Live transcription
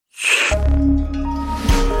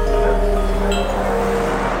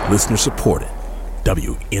Listener supported.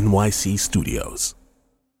 WNYC Studios.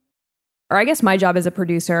 Or I guess my job as a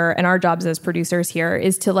producer and our jobs as producers here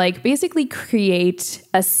is to like basically create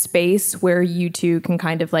a space where you two can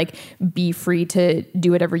kind of like be free to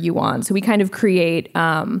do whatever you want. So we kind of create,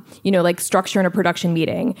 like structure in a production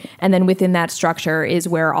meeting. And then within that structure is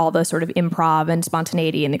where all the sort of improv and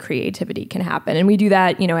spontaneity and the creativity can happen. And we do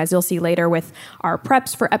that, as you'll see later with our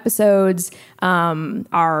preps for episodes,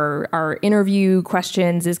 our interview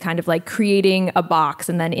questions is kind of like creating a box.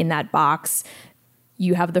 And then in that box,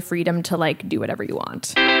 you have the freedom to like do whatever you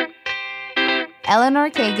want. Eleanor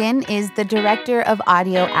Kagan is the director of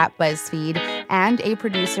audio at BuzzFeed and a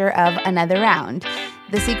producer of Another Round.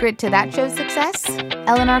 The secret to that show's success?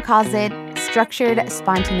 Eleanor calls it structured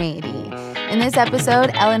spontaneity. In this episode,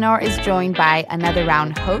 Eleanor is joined by Another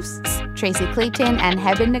Round hosts, Tracy Clayton and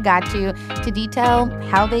Heben Nagatu, to detail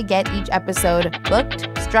how they get each episode booked,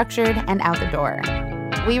 structured, and out the door.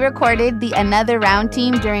 We recorded the Another Round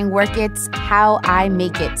team during Work It's How I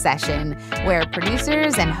Make It session, where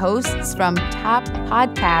producers and hosts from top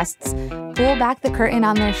podcasts pull back the curtain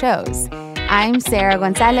on their shows. I'm Sarah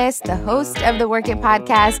Gonzalez, the host of the Work It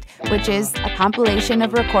podcast, which is a compilation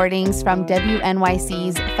of recordings from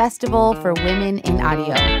WNYC's Festival for Women in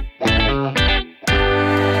Audio.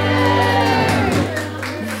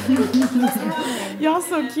 Y'all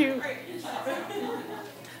so cute.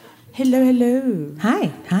 Hello. Hi.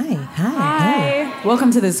 Welcome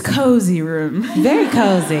to this cozy room. Very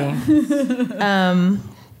cozy.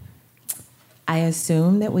 I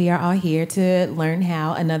assume that we are all here to learn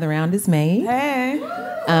how Another Round is made. Hey.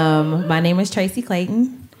 My name is Tracy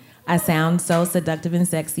Clayton. I sound so seductive and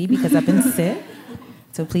sexy because I've been sick,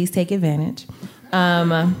 so please take advantage.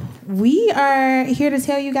 We are here to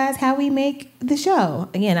tell you guys how we make the show.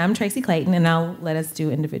 Again, I'm Tracy Clayton, and I'll let us do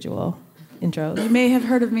individual intros. You may have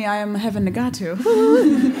heard of me. I am Heben Nagatu.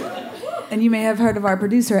 And you may have heard of our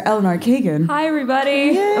producer, Eleanor Kagan. Hi, everybody.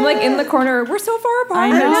 Yay. I'm like in the corner. We're so far apart. I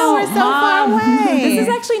know. We're so far away. This is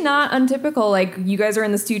actually not untypical. Like, you guys are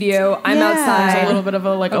in the studio. I'm outside. There's a little bit of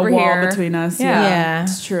a wall here. between us. Yeah.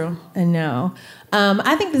 It's true. I know.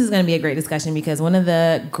 I think this is going to be a great discussion because one of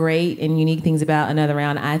the great and unique things about Another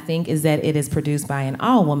Round, I think, is that it is produced by an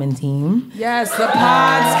all-woman team. Yes, the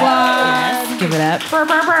Pod Squad. Yes, give it up.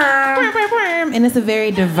 And it's a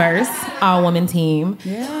very diverse all-woman team.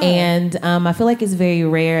 Yeah. And I feel like it's very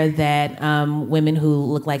rare that women who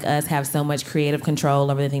look like us have so much creative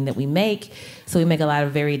control over the thing that we make. So we make a lot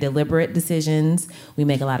of very deliberate decisions. We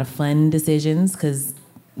make a lot of fun decisions because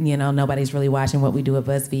nobody's really watching what we do at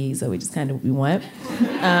BuzzFeed, so we just kind of we want.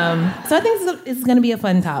 So I think it's going to be a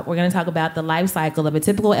fun talk. We're going to talk about the life cycle of a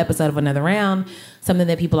typical episode of Another Round. Something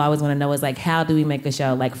that people always want to know is like, how do we make a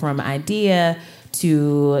show? Like from idea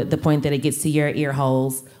to the point that it gets to your ear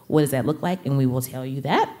holes. What does that look like? And we will tell you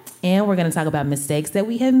that. And we're going to talk about mistakes that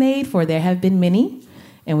we have made, for there have been many.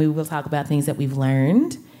 And we will talk about things that we've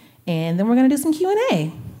learned. And then we're going to do some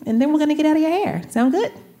Q&A. And then we're going to get out of your hair. Sound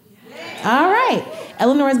good? All right.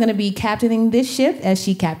 Eleanor is going to be captaining this ship as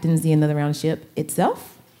she captains the Another Round ship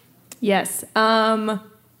itself. Yes.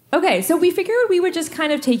 Okay, so we figured we would just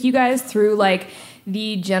kind of take you guys through like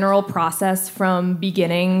the general process from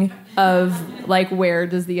beginning of like where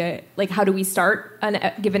does the how do we start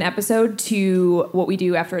a given episode to what we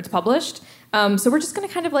do after it's published. So we're just going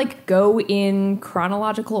to kind of like go in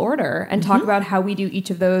chronological order and talk about how we do each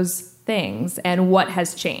of those things and what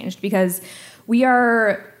has changed, because we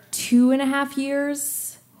are 2.5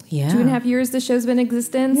 years. Yeah. 2.5 years the show's been in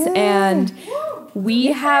existence. Yeah. And we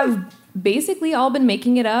have basically all been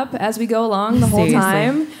making it up as we go along the whole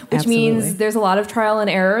time, which means there's a lot of trial and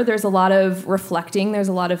error. There's a lot of reflecting. There's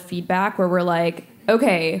a lot of feedback where we're like,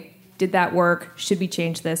 okay, did that work? Should we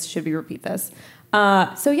change this? Should we repeat this?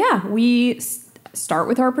 So yeah, we start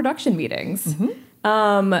with our production meetings.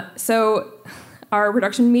 So our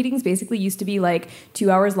production meetings basically used to be like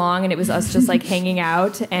 2 hours long, and it was us just like hanging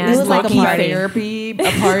out and it was like a party. Therapy,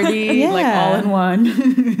 a party, like all in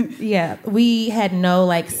one. Yeah, we had no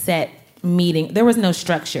like set meeting. There was no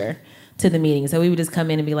structure to the meeting, so we would just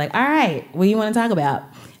come in and be like, "All right, what do you want to talk about?"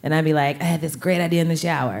 And I'd be like, "I had this great idea in the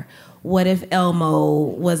shower. What if Elmo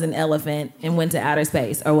was an elephant and went to outer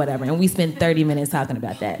space or whatever?" And we spent 30 minutes talking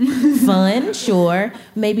about that. Fun, sure,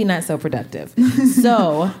 maybe not so productive.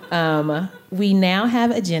 So we now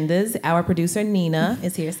have agendas. Our producer, Nina,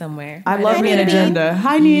 is here somewhere. I love me an agenda.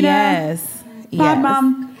 Hi, Nina. Yes. Pod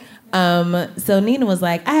Mom. So Nina was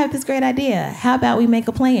like, I have this great idea. How about we make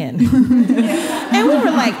a plan? And we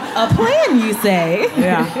were like, a plan, you say?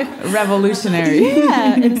 Yeah, revolutionary.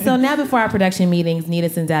 Yeah. And so now before our production meetings, Nina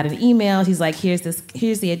sends out an email. She's like, here's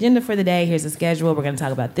the agenda for the day. Here's the schedule. We're going to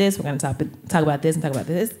talk about this. We're going to talk about this and talk about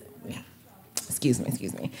this. Excuse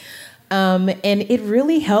me. And it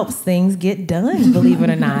really helps things get done, believe it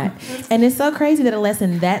or not. And it's so crazy that a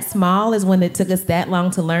lesson that small is one that took us that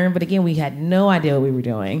long to learn. But again, we had no idea what we were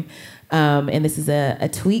doing. And this is a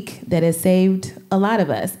tweak that has saved a lot of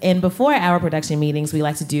us. And before our production meetings, we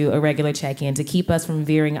like to do a regular check-in to keep us from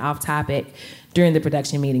veering off topic during the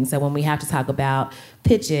production meeting. So when we have to talk about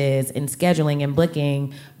pitches and scheduling and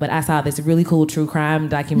booking, but I saw this really cool true crime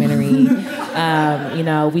documentary.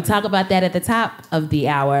 We talk about that at the top of the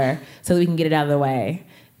hour so that we can get it out of the way.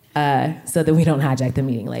 So that we don't hijack the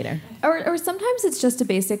meeting later. Or sometimes it's just a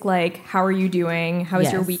basic, like, how are you doing? How was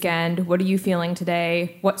your weekend? What are you feeling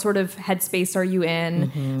today? What sort of headspace are you in?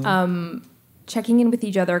 Mm-hmm. Checking in with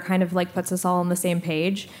each other kind of like puts us all on the same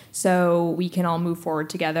page so we can all move forward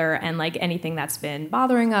together, and like anything that's been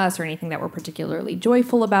bothering us or anything that we're particularly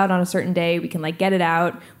joyful about on a certain day, we can like get it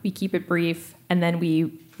out, we keep it brief, and then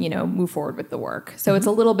we, move forward with the work. So It's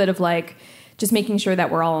a little bit of like just making sure that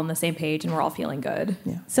we're all on the same page and we're all feeling good.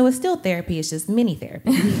 Yeah. So it's still therapy, it's just mini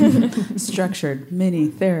therapy. Structured mini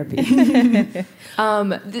therapy.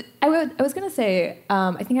 I was going to say,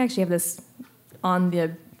 I think I actually have this on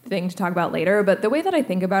the thing to talk about later, but the way that I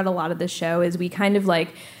think about a lot of this show is we kind of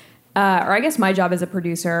like, or I guess my job as a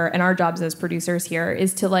producer and our jobs as producers here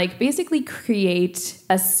is to like basically create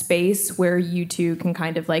a space where you two can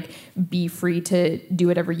kind of like be free to do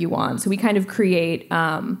whatever you want. So we kind of create,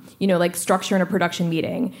 like structure in a production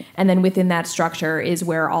meeting. And then within that structure is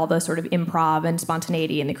where all the sort of improv and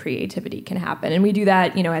spontaneity and the creativity can happen. And we do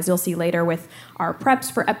that, as you'll see later with our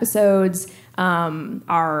preps for episodes.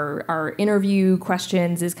 Our interview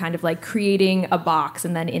questions is kind of like creating a box,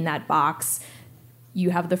 and then in that box you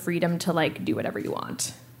have the freedom to like do whatever you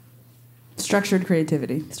want. Structured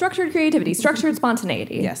creativity, structured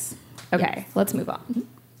spontaneity. Yes. Okay, let's move on.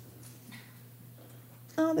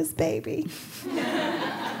 Oh, this baby.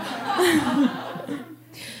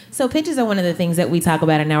 So pitches are one of the things that we talk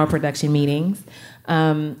about in our production meetings.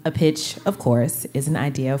 A pitch, of course, is an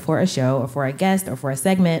idea for a show or for a guest or for a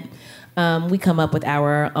segment. We come up with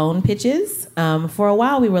our own pitches. For a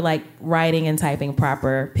while, we were like writing and typing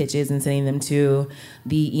proper pitches and sending them to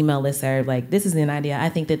the email listserv. Like, this is an idea. I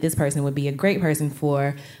think that this person would be a great person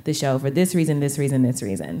for the show for this reason, this reason, this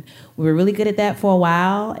reason. We were really good at that for a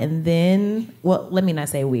while. And then, well, let me not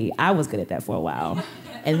say we. I was good at that for a while.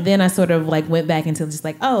 And then I sort of like went back into just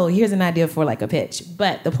like, oh, here's an idea for like a pitch.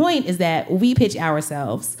 But the point is that we pitch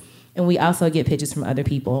ourselves, and we also get pitches from other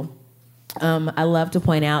people. I love to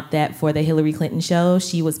point out that for the Hillary Clinton show,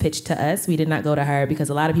 she was pitched to us. We did not go to her because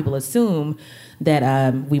a lot of people assume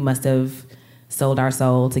that we must have sold our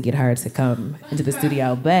soul to get her to come into the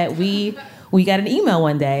studio. But we got an email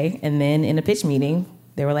one day, and then in a pitch meeting,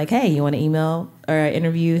 they were like, hey, you want to email or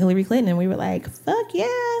interview Hillary Clinton? And we were like, fuck yeah.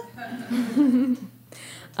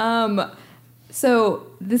 So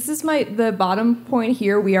this is the bottom point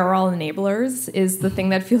here. We are all enablers is the thing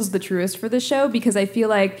that feels the truest for the show, because I feel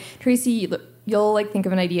like, Tracy, you'll like think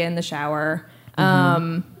of an idea in the shower,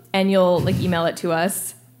 and you'll like email it to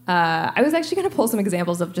us. I was actually going to pull some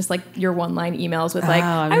examples of just like your one-line emails with like,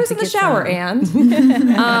 I was in the shower and,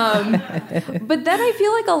 but then I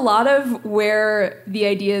feel like a lot of where the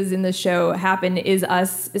ideas in the show happen is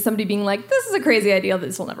somebody being like, this is a crazy idea,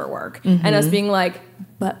 this will never work. Mm-hmm. And us being like,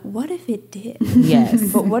 but what if it did?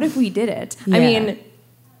 Yes. But what if we did it? Yeah. I mean,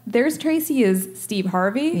 there's Tracy as Steve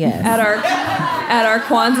Harvey at our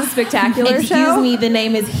Kwanzaa Spectacular show. Excuse me, the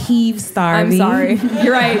name is Heave Starvey. I'm sorry.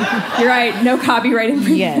 You're right. No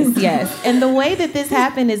copywriting. Yes. And the way that this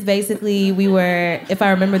happened is basically we were, if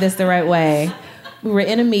I remember this the right way, we were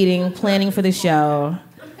in a meeting planning for the show.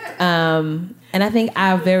 And I think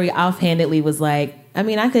I very offhandedly was like, I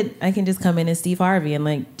mean, I can just come in as Steve Harvey and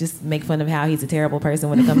like just make fun of how he's a terrible person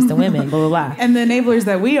when it comes to women, blah, blah, blah. And the enablers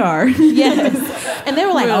that we are. Yes. And they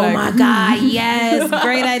were like, oh my God, yes,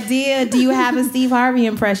 great idea. Do you have a Steve Harvey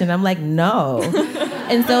impression? I'm like, no.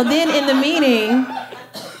 And so then in the meeting,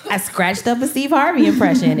 I scratched up a Steve Harvey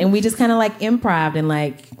impression, and we just kind of like improv, and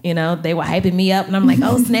like, they were hyping me up, and I'm like,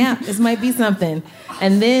 oh snap, this might be something.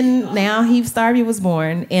 And then now Heave Starvey was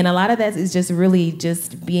born, and a lot of that is just really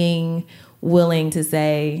just being willing to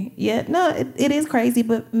say, yeah, no, it is crazy,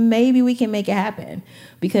 but maybe we can make it happen.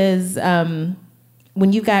 Because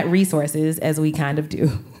when you've got resources, as we kind of do,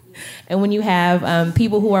 And when you have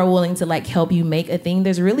people who are willing to like help you make a thing,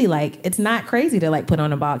 there's really like, it's not crazy to like put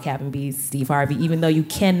on a bald cap and be Steve Harvey, even though you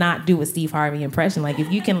cannot do a Steve Harvey impression. Like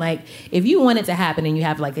if you can like, if you want it to happen and you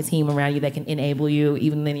have like a team around you that can enable you,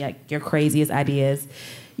 even in like your craziest ideas,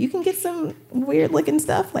 you can get some weird looking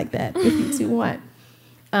stuff like that if you two want.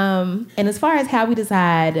 And as far as how we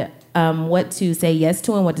decide what to say yes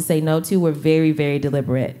to and what to say no to, we're very, very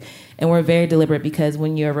deliberate. And we're very deliberate because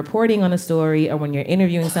when you're reporting on a story or when you're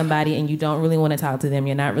interviewing somebody and you don't really want to talk to them,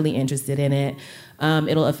 you're not really interested in it,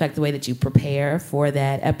 it'll affect the way that you prepare for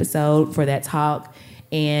that episode, for that talk.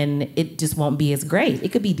 And it just won't be as great.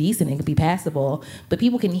 It could be decent, it could be passable, but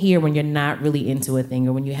people can hear when you're not really into a thing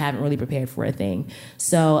or when you haven't really prepared for a thing.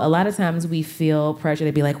 So a lot of times we feel pressure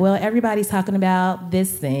to be like, well, everybody's talking about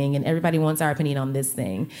this thing and everybody wants our opinion on this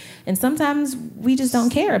thing. And sometimes we just don't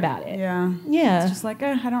care about it. Yeah. Yeah. It's just like,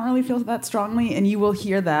 I don't really feel that strongly. And you will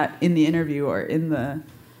hear that in the interview or in the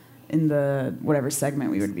whatever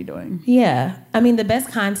segment we would be doing. Yeah. I mean, the best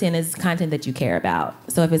content is content that you care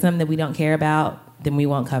about. So if it's something that we don't care about, then we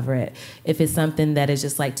won't cover it. If it's something that is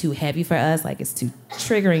just like too heavy for us, like it's too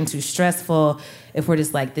triggering, too stressful, if we're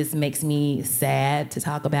just like, this makes me sad to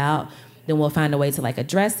talk about, then we'll find a way to like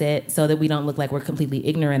address it so that we don't look like we're completely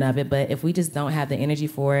ignorant of it. But if we just don't have the energy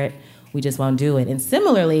for it, we just won't do it. And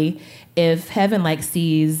similarly, if Heaven like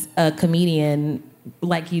sees a comedian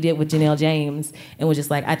like he did with Janelle James and was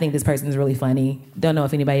just like, I think this person's really funny, don't know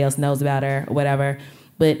if anybody else knows about her or whatever,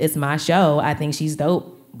 but it's my show, I think she's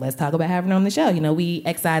dope, let's talk about having her on the show. You know, we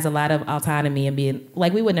exercise a lot of autonomy and being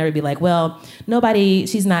like, we would never be like, well,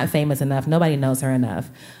 she's not famous enough. Nobody knows her enough.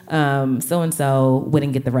 So-and-so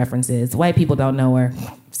wouldn't get the references. White people don't know her.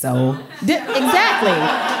 So, exactly.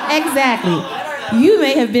 You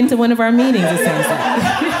may have been to one of our meetings, it sounds like.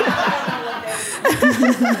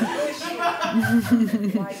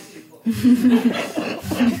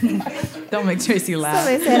 Don't make Tracy laugh.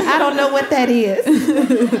 Somebody said, I don't know what that is.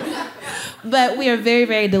 But we are very,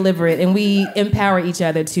 very deliberate, and we empower each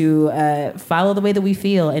other to follow the way that we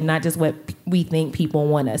feel and not just what we think people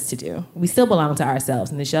want us to do. We still belong to ourselves,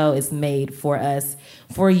 and the show is made for us,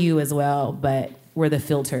 for you as well, but we're the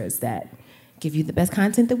filters that give you the best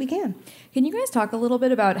content that we can. Can you guys talk a little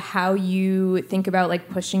bit about how you think about like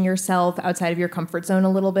pushing yourself outside of your comfort zone a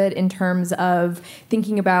little bit in terms of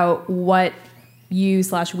thinking about what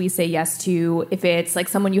we say yes to, if it's like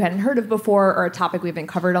someone you hadn't heard of before or a topic we haven't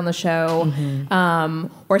covered on the show,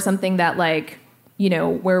 or something that like, you know,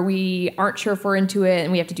 where we aren't sure if we're into it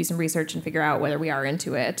and we have to do some research and figure out whether we are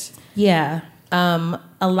into it. Yeah. A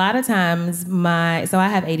lot of times so I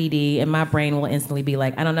have ADD and my brain will instantly be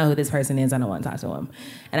like, I don't know who this person is. I don't want to talk to him.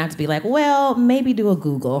 And I have to be like, well, maybe do a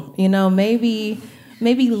Google, you know, maybe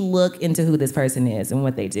look into who this person is and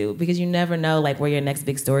what they do, because you never know like where your next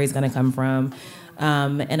big story is going to come from.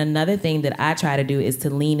 And another thing that I try to do is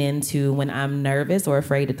to lean into when I'm nervous or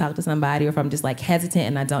afraid to talk to somebody, or if I'm just like hesitant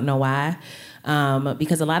and I don't know why.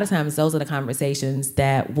 Because a lot of times those are the conversations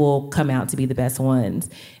that will come out to be the best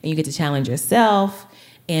ones. And you get to challenge yourself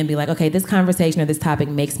and be like, okay, this conversation or this topic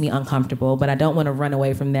makes me uncomfortable, but I don't want to run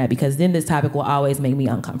away from that because then this topic will always make me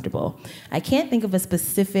uncomfortable. I can't think of a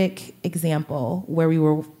specific example where we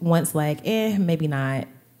were once like, maybe not,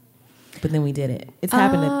 but then we did it. It's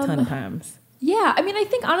happened a ton of times. Yeah, I mean, I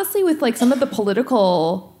think honestly with like some of the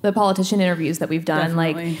politician interviews that we've done,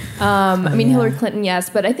 Definitely. like, Hillary Clinton,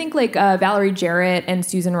 yes, but I think like Valerie Jarrett and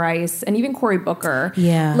Susan Rice and even Cory Booker.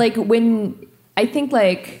 Yeah. Like when I think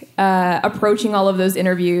like approaching all of those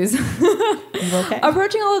interviews,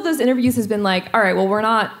 approaching all of those interviews has been like, all right, well,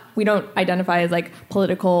 we don't identify as like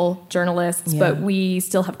political journalists, but we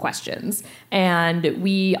still have questions. And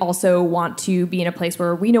we also want to be in a place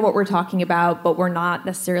where we know what we're talking about, but we're not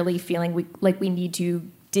necessarily feeling we need to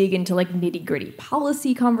dig into like nitty gritty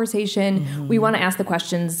policy conversation. Mm-hmm. We want to ask the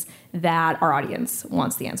questions that our audience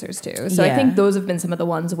wants the answers to. So I think those have been some of the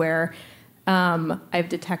ones where I've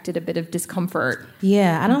detected a bit of discomfort.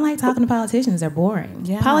 Yeah, I don't like talking to politicians. They're boring.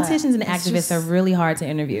 Yeah, politicians and activists are really hard to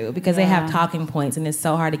interview because they have talking points, and it's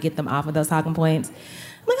so hard to get them off of those talking points.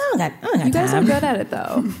 I'm like, I don't got time. You guys are good at it,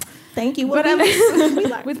 though. Thank you.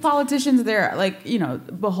 But with politicians, they're like, you know,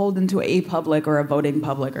 beholden to a public or a voting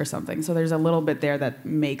public or something. So there's a little bit there that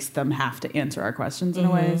makes them have to answer our questions in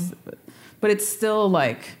a way. But it's still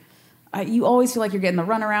like, you always feel like you're getting the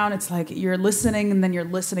runaround. It's like you're listening and then you're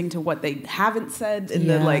listening to what they haven't said. And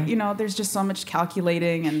then like, you know, there's just so much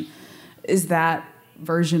calculating. And is that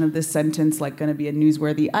version of this sentence like going to be a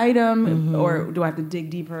newsworthy item, or do I have to dig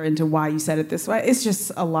deeper into why you said it this way? It's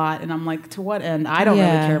just a lot, and I'm like, to what end? I don't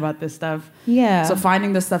really care about this stuff. Yeah. So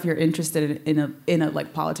finding the stuff you're interested in a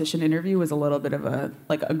like politician interview was a little bit of a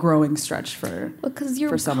growing stretch for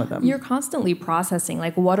some of them. You're constantly processing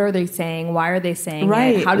like, what are they saying? Why are they saying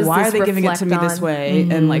right? it? How does why this are they giving it to me reflect this way?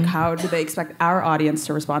 And like, how do they expect our audience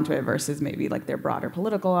to respond to it versus maybe like their broader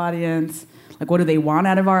political audience? Like, what do they want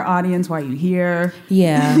out of our audience? Why are you here?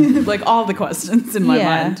 Yeah. Like all the questions in my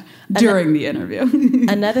mind during the interview.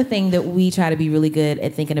 Another thing that we try to be really good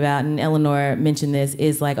at thinking about, and Eleanor mentioned this,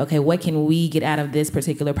 is like, okay, what can we get out of this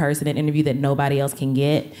particular person in an interview that nobody else can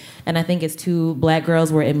get? And I think it's two Black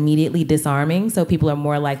girls were immediately disarming, so people are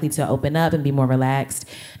more likely to open up and be more relaxed.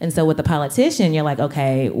 And so with the politician, you're like,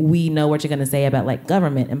 okay, we know what you're going to say about like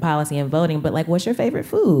government and policy and voting, but like, what's your favorite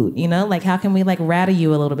food? You know, like how can we like rattle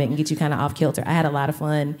you a little bit and get you kind of off kilter? I had a lot of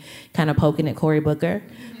fun kind of poking at Cory Booker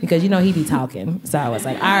because, you know, he be talking. So I was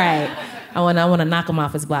like, all right, I want to knock him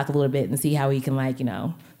off his block a little bit and see how he can like, you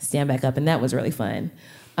know, stand back up. And that was really fun.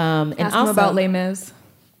 And Ask also him about Les Mis.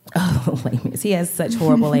 Oh, Les Mis. He has such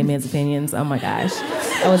horrible Les Mis opinions. Oh my gosh.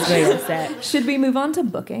 I was very upset. Should we move on to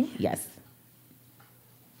booking? Yes.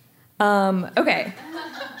 Okay.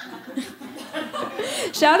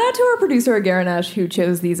 Shout out to our producer, Garanash, who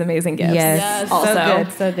chose these amazing gifts. Yes. Also.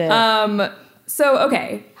 So good. So,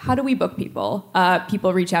 okay, how do we book people?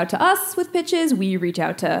 People reach out to us with pitches. We reach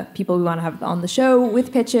out to people we want to have on the show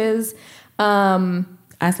with pitches.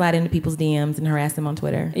 I slide into people's DMs and harass them on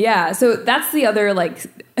Twitter. Yeah, so that's the other, like,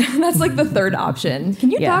 that's like the third option.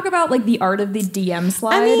 Can you talk about, like, the art of the DM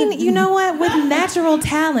slide? I mean, you know what? With natural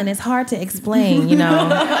talent, it's hard to explain, you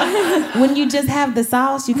know. When you just have the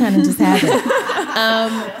sauce, you kind of just have it.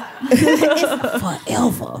 It's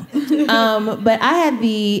forever. But I had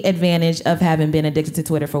the advantage of having been addicted to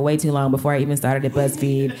Twitter for way too long before I even started at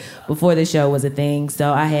BuzzFeed, before the show was a thing.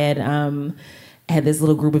 So I had this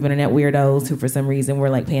little group of internet weirdos who for some reason were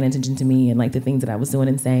like paying attention to me and like the things that I was doing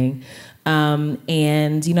and saying.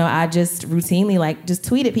 And, you know, I just routinely like just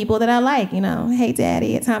tweet at people that I like, you know, hey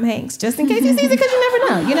daddy at Tom Hanks, just in case he sees it, because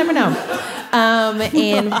you never know.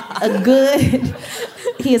 And a good,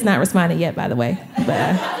 he has not responded yet, by the way,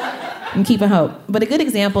 but I'm keeping hope. But a good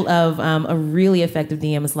example of a really effective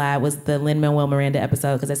DM slide was the Lin-Manuel Miranda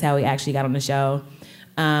episode, because that's how he actually got on the show.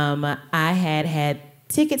 I had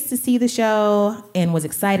tickets to see the show and was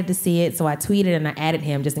excited to see it, so I tweeted and I added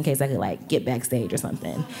him just in case I could like get backstage or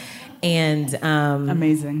something. And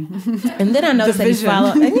amazing. And then I noticed that he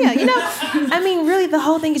followed. And yeah, you know, I mean, really, the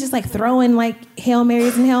whole thing is just like throwing like Hail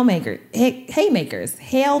Marys and haymakers,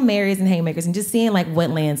 Hail Marys and haymakers, and just seeing like what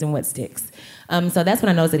lands and what sticks. So that's when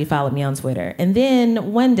I noticed that he followed me on Twitter. And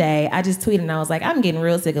then one day I just tweeted and I was like, I'm getting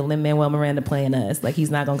real sick of Lin-Manuel Miranda playing us. Like, he's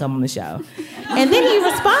not going to come on the show. And then he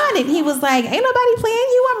responded. He was like, ain't nobody playing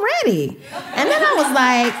you. I'm ready. And then I was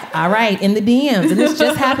like, all right, in the DMs. And this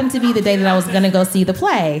just happened to be the day that I was going to go see the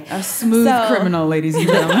play. A smooth criminal, ladies and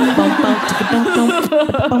gentlemen.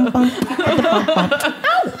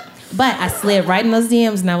 But I slid right in those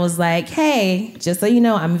DMs and I was like, hey, just so you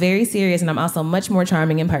know, I'm very serious and I'm also much more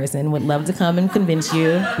charming in person. Would love to come and convince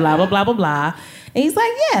you, blah, blah, blah, blah, blah. And he's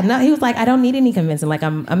like, yeah, no. He was like, I don't need any convincing. Like,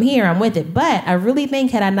 I'm here, I'm with it. But I really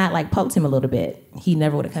think had I not like poked him a little bit, he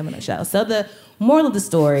never would have come on the show. So the moral of the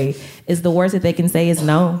story is the worst that they can say is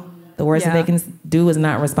no. The worst that they can do is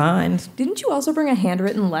not respond. Didn't you also bring a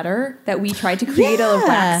handwritten letter that we tried to create a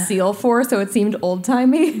wax seal for so it seemed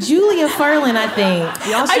old-timey? Julia Furlan, I think.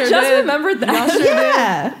 Y'all sure I just did. remembered that. Y'all sure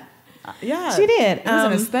did. Yeah. She did. It was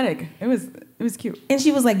an aesthetic. It was cute. And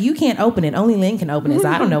she was like, you can't open it. Only Lynn can open it. So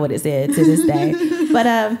I don't know what it said to this day. But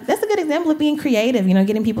that's a good example of being creative, you know,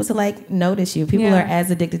 getting people to like notice you. People are as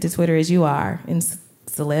addicted to Twitter as you are. And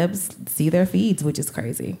celebs see their feeds, which is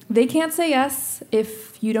crazy. They can't say yes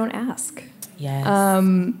if you don't ask. Yes.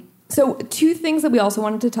 So two things that we also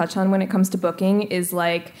wanted to touch on when it comes to booking is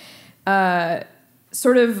like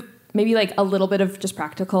sort of maybe like a little bit of just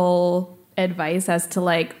practical advice as to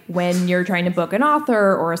like when you're trying to book an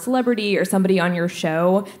author or a celebrity or somebody on your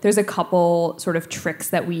show. There's a couple sort of tricks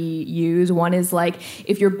that we use. One is like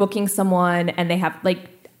if you're booking someone and they have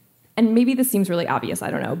like, and maybe this seems really obvious,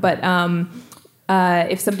 I don't know, but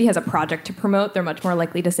if somebody has a project to promote, they're much more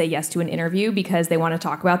likely to say yes to an interview because they want to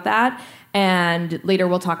talk about that. And later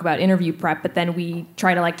we'll talk about interview prep, but then we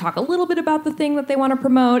try to like talk a little bit about the thing that they want to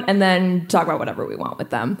promote and then talk about whatever we want with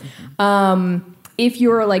them. If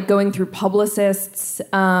you're like going through publicists,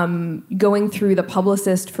 going through the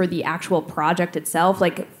publicist for the actual project itself,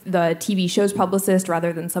 like the TV show's publicist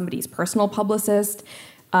rather than somebody's personal publicist,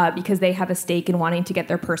 because they have a stake in wanting to get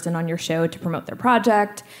their person on your show to promote their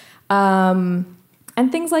project.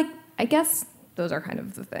 And things like, I guess those are kind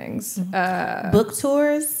of the things. Book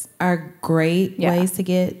tours are great Yeah. ways to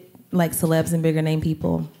get like celebs and bigger name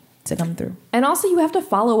people to come through. And also you have to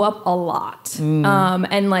follow up a lot.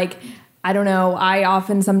 And like, I don't know, I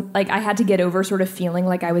often I had to get over sort of feeling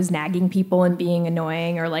like I was nagging people and being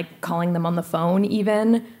annoying or like calling them on the phone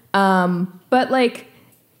even. But like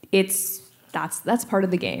that's part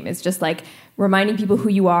of the game. It's just like reminding people who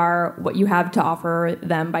you are, what you have to offer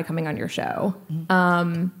them by coming on your show.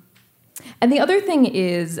 And the other thing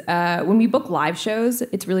is, when we book live shows,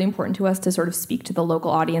 it's really important to us to sort of speak to the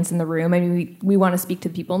local audience in the room. I mean, we want to speak to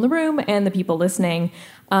the people in the room and the people listening.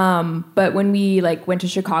 But when we like went to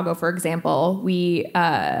Chicago, for example, we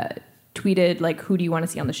tweeted like, "Who do you want to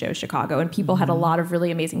see on the show, Chicago?" And people had a lot of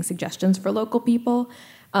really amazing suggestions for local people.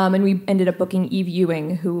 And we ended up booking Eve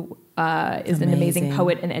Ewing, who is an amazing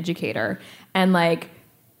poet and educator. And like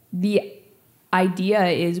the idea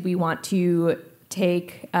is we want to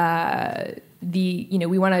take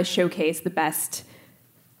we want to showcase the best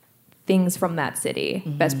things from that city,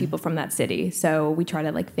 best people from that city. So we try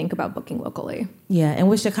to like think about booking locally. Yeah, and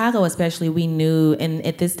with Chicago especially, we knew, and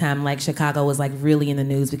at this time, like Chicago was like really in the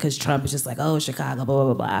news because Trump was just like, oh, Chicago, blah,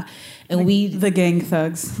 blah, blah. And the gang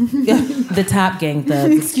thugs. The top gang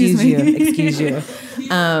thugs, excuse you.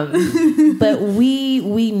 But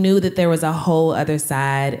we knew that there was a whole other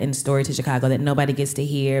side and story to Chicago that nobody gets to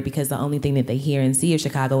hear because the only thing that they hear and see of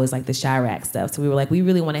Chicago is like the Chirac stuff. So we were like, we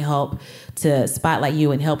really want to help to spotlight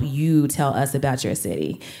you and help you tell us about your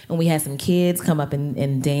city. And we had some kids come up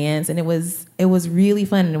and dance, and it was really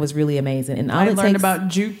fun and it was really amazing. And all I learned about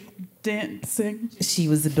juke dancing. She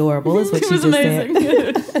was adorable, is what She she was just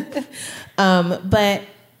amazing. said. But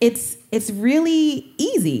it's really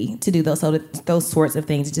easy to do those sorts of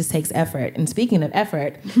things. It just takes effort. And speaking of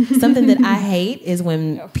effort, something that I hate is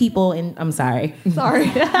when people I'm sorry. Sorry.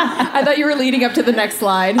 I thought you were leading up to the next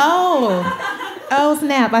slide. Oh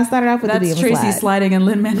snap! I started off with That's the DM Tracy slide. sliding and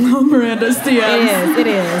Lin-Manuel Miranda's DMs. It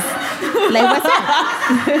is. Like, what's up?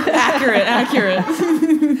 Accurate.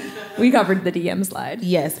 We covered the DM slide.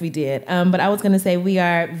 Yes, we did. But I was going to say we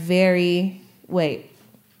are very... Wait.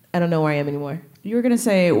 I don't know where I am anymore. You were going to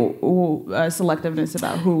say selectiveness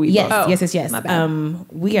about who we Yes, book. yes.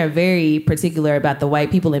 We are very particular about the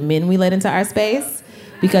white people and men we let into our space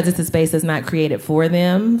because it's a space that's not created for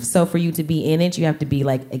them. So for you to be in it, you have to be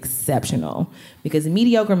like exceptional because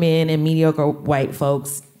mediocre men and mediocre white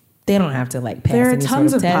folks, they don't have to like pass There are any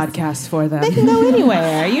tons sort of test. podcasts for them. They can go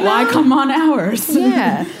anywhere, you know? Why come on ours?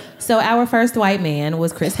 Yeah. So our first white man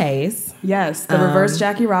was Chris Hayes. Yes, the reverse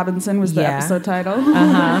Jackie Robinson was the episode title.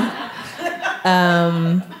 Because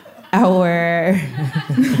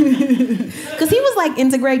he was like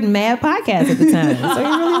integrating mad podcasts at the time, so he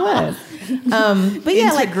really was. But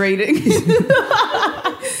yeah, integrating.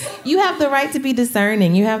 You have the right to be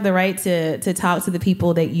discerning. You have the right to talk to the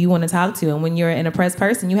people that you want to talk to. And when you're an oppressed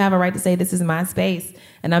person, you have a right to say, this is my space,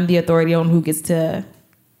 and I'm the authority on who gets to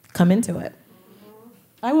come into it.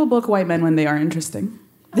 I will book white men when they are interesting.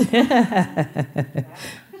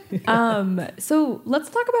 So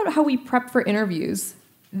let's talk about how we prep for interviews.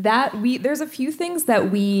 There's a few things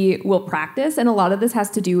that we will practice, and a lot of this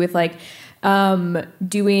has to do with like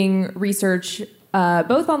doing research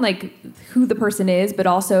both on like who the person is, but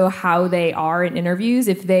also how they are in interviews.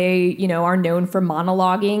 If they, are known for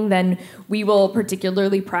monologuing, then we will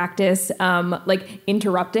particularly practice like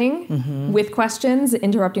interrupting with questions,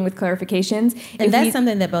 interrupting with clarifications. And that's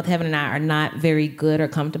something that both Heaven and I are not very good or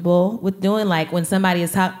comfortable with doing. Like when somebody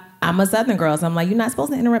is talking, I'm a Southern girl, so I'm like, you're not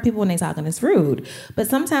supposed to interrupt people when they're talking. It's rude. But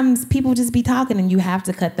sometimes people just be talking and you have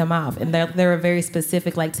to cut them off. And there are very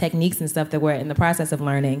specific like techniques and stuff that we're in the process of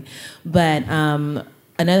learning. But another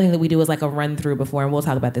thing that we do is like a run through before, and we'll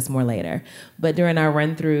talk about this more later. But during our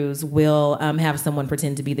run throughs, we'll have someone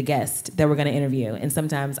pretend to be the guest that we're going to interview. And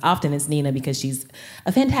often it's Nina because she's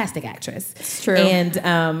a fantastic actress. It's true.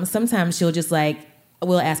 And sometimes she'll just like,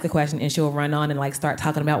 we'll ask a question and she'll run on and like start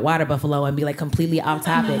talking about water buffalo and be like completely off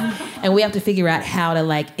topic. And we have to figure out how to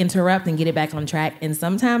like interrupt and get it back on track. And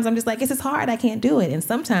sometimes I'm just like, this is hard, I can't do it. And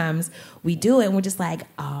sometimes we do it and we're just like,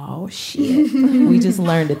 oh shit, we just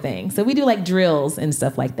learned a thing. So we do like drills and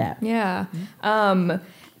stuff like that. Yeah.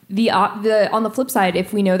 On the flip side,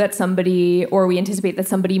 if we know that somebody, or we anticipate that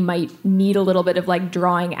somebody might need a little bit of like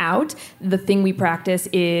drawing out, the thing we practice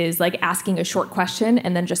is like asking a short question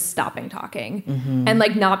and then just stopping talking, and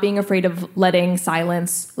like not being afraid of letting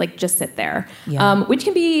silence like just sit there, which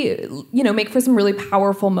can be, make for some really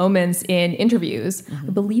powerful moments in interviews. I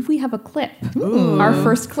believe we have a clip, our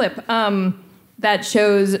first clip, that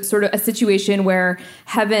shows sort of a situation where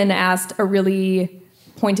Heaven asked a really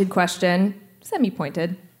pointed question,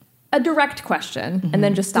 semi-pointed. a direct question and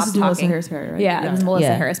then just stop This is talking. Melissa Harris Perry, right? Yeah, it was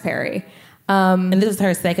Melissa Harris Perry. And this was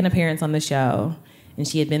her second appearance on the show. And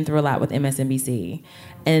she had been through a lot with MSNBC.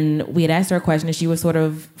 And we had asked her a question, and she was sort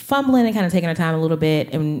of fumbling and kind of taking her time a little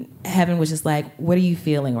bit. And Heaven was just like, what are you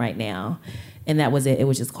feeling right now? And that was it. It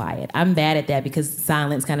was just quiet. I'm bad at that because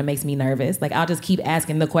silence kind of makes me nervous. Like, I'll just keep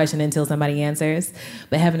asking the question until somebody answers.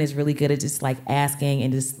 But Heaven is really good at just like asking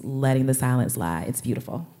and just letting the silence lie. It's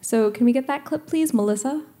beautiful. So can we get that clip, please,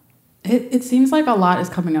 Melissa? It seems like a lot is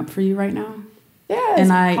coming up for you right now. Yeah,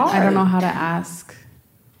 And I don't know how to ask.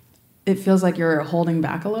 It feels like you're holding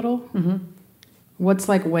back a little. Mm-hmm. What's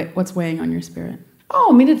weighing on your spirit? Oh,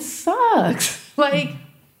 I mean, it sucks. Like,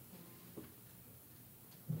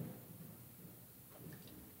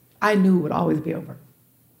 I knew it would always be over.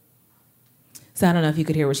 So I don't know if you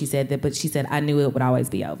could hear what she said, but she said, I knew it would always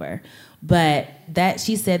be over. But that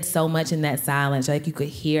she said so much in that silence, like you could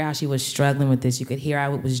hear how she was struggling with this. You could hear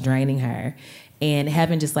how it was draining her. And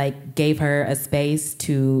Heaven just like gave her a space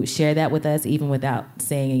to share that with us, even without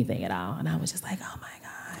saying anything at all. And I was just like, oh my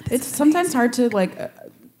God. It's sometimes hard to like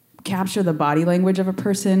capture the body language of a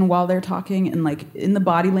person while they're talking. And like in the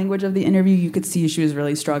body language of the interview, you could see she was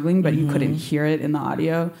really struggling, but you couldn't hear it in the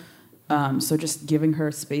audio. So just giving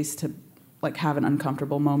her space to like have an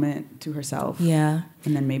uncomfortable moment to herself. Yeah.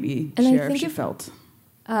 And then maybe And share if she felt.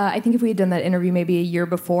 I think if we had done that interview maybe a year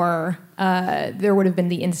before, there would have been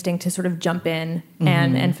the instinct to sort of jump in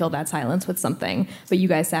and fill that silence with something. But you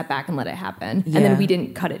guys sat back and let it happen. Yeah. And then we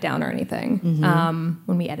didn't cut it down or anything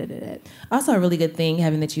when we edited it. Also, a really good thing,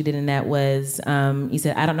 Heaven, that you did in that was you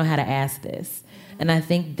said, I don't know how to ask this. And I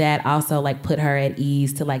think that also like put her at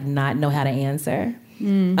ease to like not know how to answer.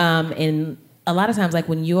 And a lot of times, like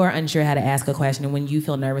when you're unsure how to ask a question and when you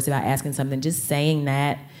feel nervous about asking something, just saying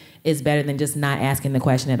that is better than just not asking the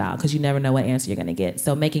question at all, because you never know what answer you're going to get.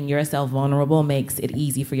 So making yourself vulnerable makes it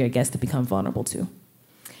easy for your guests to become vulnerable too.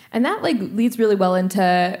 And that like leads really well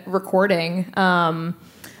into recording,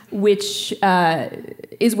 which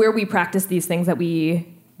is where we practice these things that we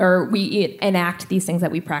enact these things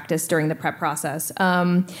that we practice during the prep process. Do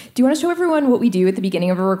you want to show everyone what we do at the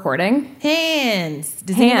beginning of a recording? Hands.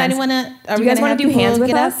 Does Hands. anybody want to? Do you guys want to do hands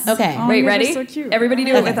with us? Okay. Oh, Wait, you guys ready? are so cute. Everybody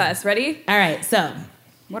do it with us. Ready? All right. So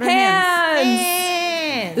What are hands?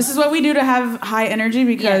 hands. This is what we do to have high energy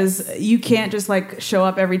because you can't just like show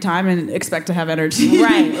up every time and expect to have energy.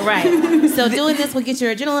 Right. So doing this will get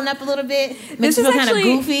your adrenaline up a little bit. Makes you feel kind of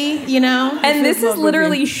goofy, you know? And this is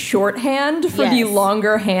literally shorthand for the Yes.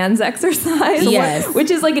 longer hands exercise. Yes. Which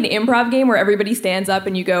is like an improv game where everybody stands up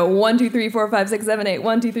and you go 1, 2, 3, 4, 5, 6, 7, 8,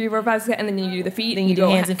 1, 2, 3, 4, 5, 6, and then you do the feet. Then you do go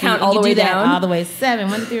hands and feet. count and all you the way do that down. all the way 7.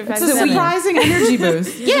 1, 2, 3, 4, 5, It's a 6, 7. surprising energy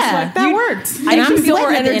boost. Yeah. That worked. I And I'm actually feel more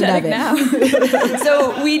sweating at the end energetic of it. now.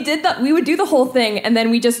 So we would do the whole thing, and then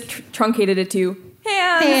we just truncated it to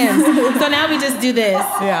hands. So now we just do this.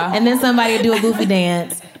 Yeah. And then somebody will do a goofy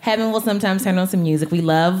dance. Heaven will sometimes turn on some music. We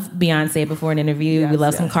love Beyonce before an interview. We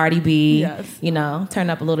love some Cardi B. Yes. You know, turn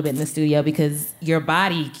up a little bit in the studio because your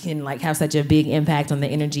body can like have such a big impact on the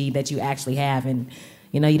energy that you actually have. And,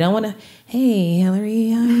 you know, you don't want to, hey, Hillary,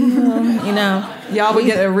 how are you? You know. Y'all would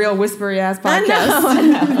get a real whispery ass podcast. I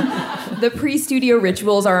know. The pre-studio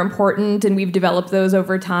rituals are important, and we've developed those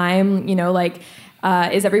over time. You know, like,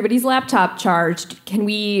 is everybody's laptop charged?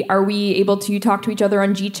 Are we able to talk to each other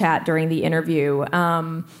on GChat during the interview?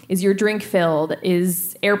 Is your drink filled?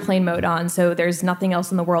 Is airplane mode on? So there's nothing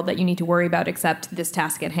else in the world that you need to worry about except this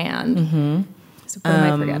task at hand. Mm-hmm. So what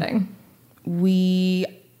am I forgetting? We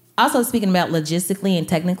also, speaking about logistically and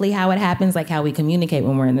technically how it happens, like how we communicate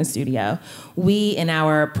when we're in the studio, we in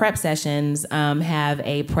our prep sessions have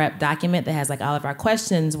a prep document that has like all of our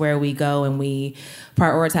questions where we go and we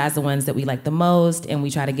prioritize the ones that we like the most, and we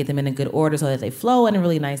try to get them in a good order so that they flow in a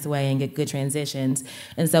really nice way and get good transitions.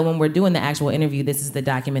 And so when we're doing the actual interview, this is the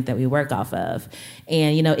document that we work off of.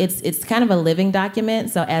 And, you know, it's kind of a living document.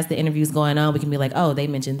 So as the interview's going on, we can be like, oh, they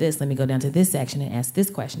mentioned this. Let me go down to this section and ask this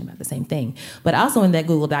question about the same thing. But also in that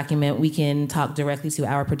Google document, we can talk directly to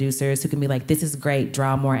our producers who can be like, this is great,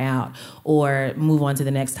 draw more out, or move on to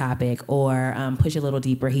the next topic, or push a little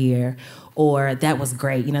deeper here, or that was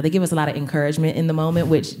great. You know, they give us a lot of encouragement in the moment,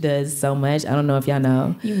 which does so much. I don't know if y'all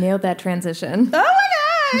know. You nailed that transition. Oh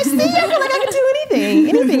my gosh! See, I feel like I can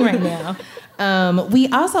do anything right now. We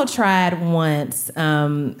also tried once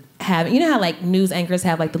having, you know how like news anchors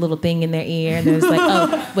have like the little thing in their ear, and there's like,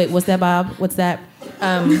 oh wait, what's that, Bob? What's that?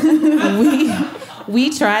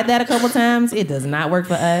 We tried that a couple times. It does not work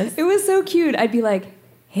for us. It was so cute. I'd be like,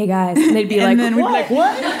 hey guys. And they'd be like, then we'd be like,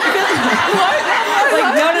 what?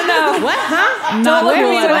 Like, no. What? Huh? Don't look at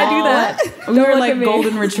me at when I all. do that. We Don't were look like at me.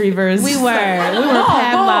 golden retrievers. We were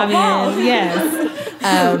Pavlovians, yes.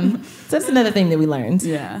 So that's another thing that we learned.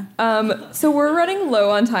 Yeah. So we're running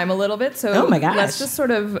low on time a little bit. So Oh my gosh. let's just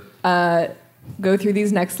sort of go through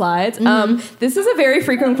these next slides. This is a very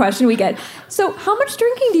frequent question we get. So how much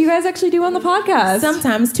drinking do you guys actually do on the podcast?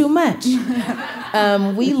 Sometimes too much.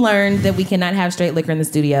 We learned that we cannot have straight liquor in the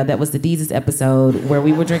studio. That was the Deezus episode where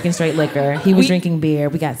we were drinking straight liquor. He was drinking beer.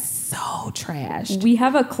 We got so trashed. We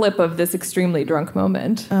have a clip of this extremely drunk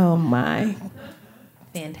moment. Oh my.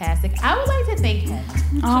 Fantastic. I would like to thank him.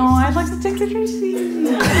 Oh, I'd like to take the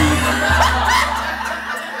receipt.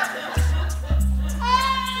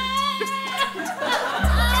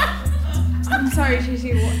 I'm sorry,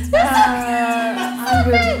 Shishi. I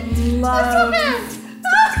would love.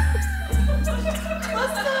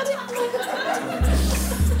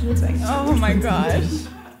 Oh my gosh.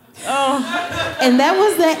 Oh. And that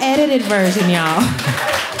was the edited version, y'all.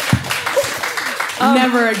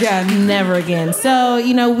 Never again. Never again. So,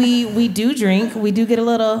 we do drink. We do get a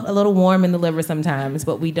little warm in the liver sometimes,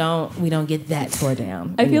 but we don't get that tore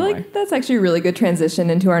down I feel anymore. like that's actually a really good transition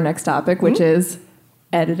into our next topic, which is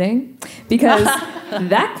editing. Because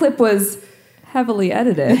that clip was heavily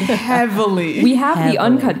edited. Heavily. We have the Heavily.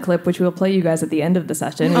 uncut clip, which we'll play you guys at the end of the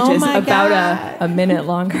session, which Oh is my about God. a minute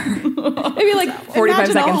longer. Maybe like 45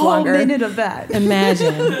 Imagine seconds a whole longer. minute of that.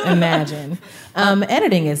 Imagine.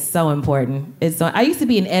 Editing is so important. I used to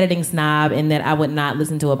be an editing snob in that I would not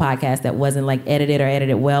listen to a podcast that wasn't like edited or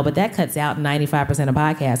edited well, but that cuts out 95% of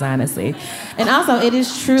podcasts, honestly. And also, it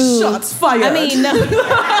is true. Shots fired. I mean, no.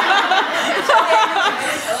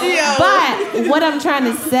 But what I'm trying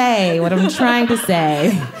to say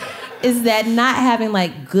is that not having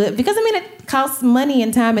like good, because I mean it costs money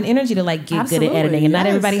and time and energy to like get good at editing, and not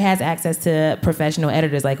everybody has access to professional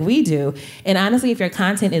editors like we do. And honestly, if your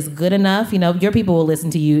content is good enough, your people will listen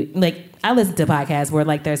to you. Like I listen to podcasts where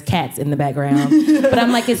like there's cats in the background, but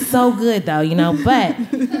I'm like, it's so good though,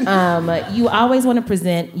 But you always want to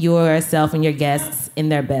present yourself and your guests in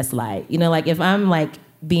their best light. Like if I'm like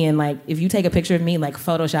being like, if you take a picture of me, like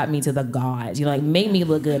Photoshop me to the gods, like make me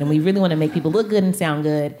look good. And we really want to make people look good and sound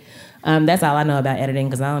good. That's all I know about editing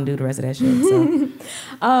because I don't do the rest of that shit. So.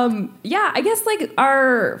 Yeah, I guess like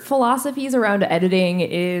our philosophies around editing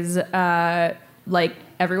is like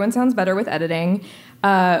everyone sounds better with editing.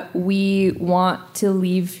 We want to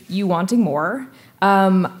leave you wanting more.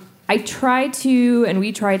 We try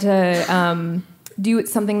to do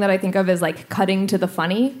something that I think of as like cutting to the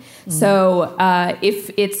funny. So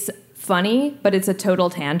if it's funny, but it's a total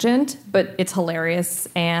tangent, but it's hilarious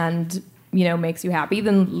and makes you happy,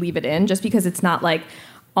 then leave it in, just because it's not like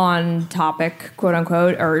on topic, quote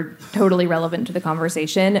unquote, or totally relevant to the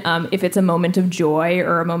conversation. If it's a moment of joy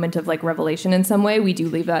or a moment of like revelation in some way, we do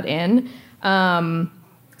leave that in.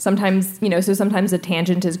 Sometimes, so sometimes a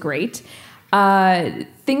tangent is great.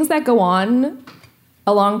 Things that go on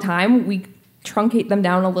a long time, we truncate them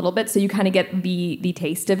down a little bit so you kind of get the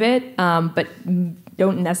taste of it, but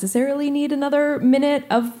don't necessarily need another minute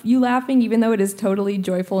of you laughing, even though it is totally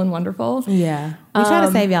joyful and wonderful. Yeah. We try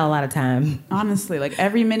to save y'all a lot of time. Honestly, like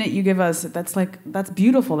every minute you give us, that's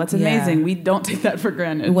beautiful. That's amazing. Yeah. We don't take that for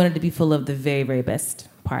granted. We want it to be full of the very, very best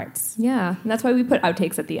parts. Yeah, and that's why we put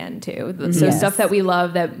outtakes at the end too. So Yes. stuff that we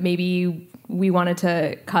love that maybe we wanted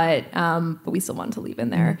to cut, but we still wanted to leave in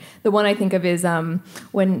there. The one I think of is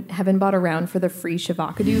when Heaven bought around for the free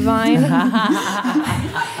Shavakadu vine.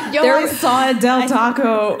 I saw a Del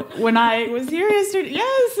Taco when I was here yesterday.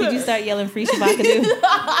 Yes. Did you start yelling free Shavakadu?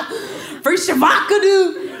 For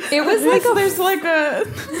Shavakadu. It was like There's like the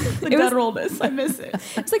It was- gutturalness. I miss it.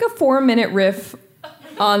 it's like a 4-minute riff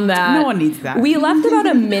on that. No one needs that. We left about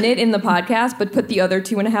a minute in the podcast, but put the other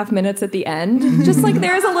 2.5 minutes at the end. Just like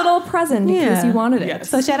there's a little present in case you wanted it. Yes.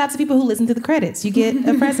 So shout out to people who listen to the credits. You get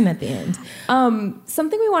a present at the end.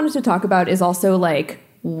 Something we wanted to talk about is also like,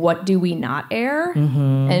 what do we not air?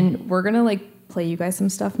 And we're gonna like play you guys some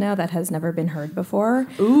stuff now that has never been heard before.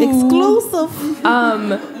 Exclusive.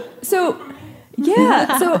 So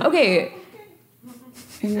yeah. So okay.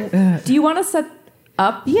 Do you want to set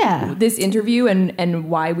up this interview and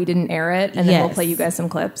why we didn't air it, and then we'll Yes. play you guys some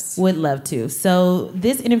clips? Would love to. So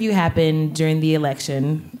this interview happened during the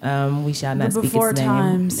election. We shall not speak before its name.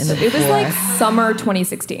 times. In the It was before. like summer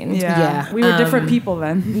 2016. Yeah. We were different people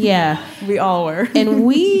then. Yeah. We all were. And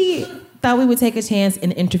we thought we would take a chance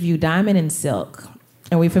and interview Diamond and Silk.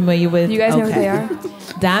 Are we familiar with? You guys know who they are?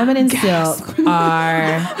 Diamond and Silk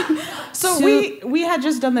are. So we had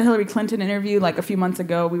just done the Hillary Clinton interview like a few months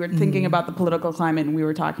ago. We were thinking about the political climate, and we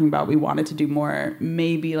were talking about we wanted to do more,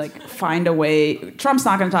 maybe like find a way. Trump's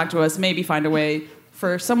not going to talk to us. Maybe find a way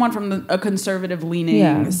for someone from a conservative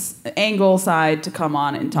leaning angle side to come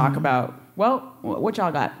on and talk about well, what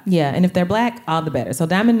y'all got? Yeah, and if they're black, all the better. So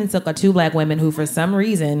Diamond and Silk are two black women who, for some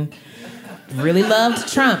reason, really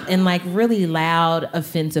loved Trump in like really loud,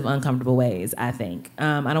 offensive, uncomfortable ways, I think.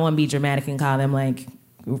 I don't want to be dramatic and call them like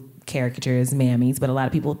caricatures, mammies, but a lot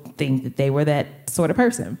of people think that they were that sort of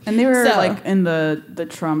person. And they were like in the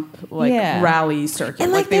Trump rally circuit.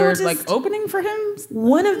 And like they were like opening for him.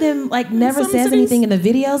 One of them like never says anything in the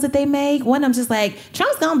videos that they make. One of them just like,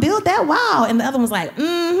 Trump's gonna build that wall. And the other one's like,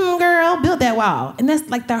 girl, build that wall. And that's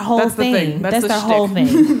like their whole thing. That's their whole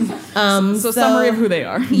thing. So summary of who they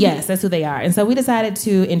are. Yes, that's who they are. And so we decided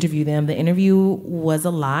to interview them. The interview was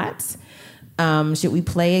a lot. Should we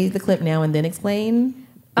play the clip now and then explain?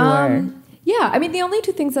 Yeah, I mean, the only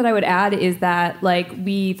two things that I would add is that, like,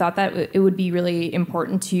 we thought that it would be really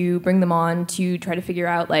important to bring them on to try to figure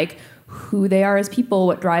out, like, who they are as people,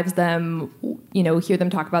 what drives them, you know, hear them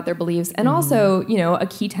talk about their beliefs. And also, you know, a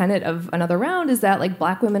key tenet of Another Round is that, like,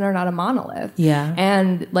 black women are not a monolith. Yeah.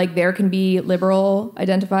 And, like, there can be liberal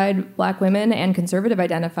identified black women and conservative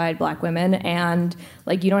identified black women. And,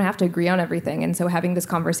 like, you don't have to agree on everything. And so having this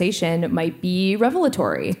conversation might be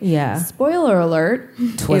revelatory. Yeah. Spoiler alert.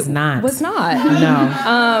 It was not.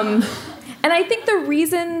 No. And I think the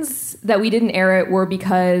reasons that we didn't air it were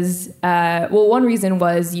because, one reason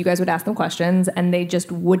was you guys would ask them questions and they just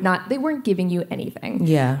they weren't giving you anything.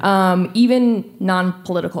 Yeah. Even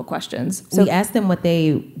non-political questions. So we asked them what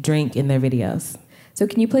they drink in their videos. So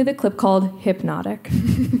can you play the clip called Hypnotic?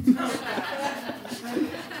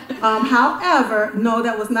 However, no,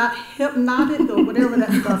 that was not hypnotic or whatever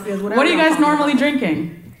that stuff is. What are you guys normally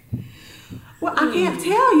drinking? Well, I can't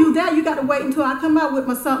tell you that. You got to wait until I come out with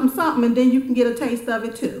my something, and then you can get a taste of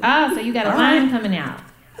it too. Oh, so you got a wine coming out.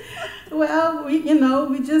 Well, we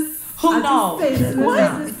just... Who knows?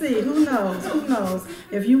 Let's see. Who knows?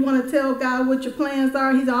 If you want to tell God what your plans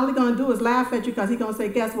are, he's all he's going to do is laugh at you because he's going to say,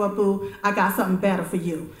 guess what, boo? I got something better for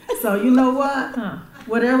you. So you know what?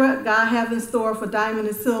 Whatever God has in store for Diamond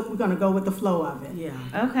and Silk, we're going to go with the flow of it. Yeah.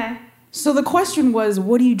 Okay. So the question was,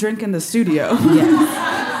 what do you drink in the studio?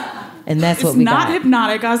 Yes. And that's what we got. It's not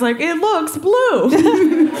hypnotic. I was like, it looks blue.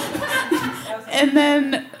 And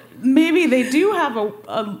then maybe they do have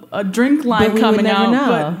a drink line coming out,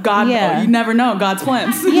 but God, you never know. God's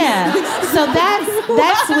plans. Yeah. So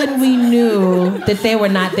that's when we knew that they were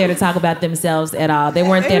not there to talk about themselves at all. They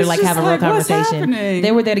weren't there to like have a real conversation.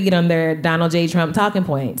 They were there to get on their Donald J. Trump talking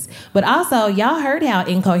points. But also, y'all heard how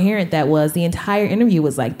incoherent that was. The entire interview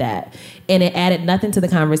was like that. And it added nothing to the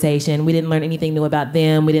conversation. We didn't learn anything new about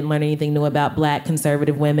them. We didn't learn anything new about black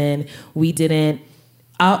conservative women. We didn't.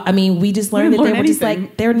 We just learned that they were just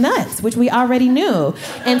like, they're nuts, which we already knew.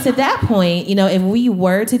 And to that point, you know, if we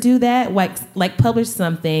were to do that, like publish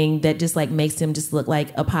something that just like makes them just look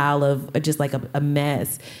like a pile of, just like a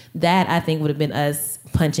mess, that I think would have been us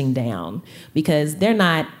punching down because they're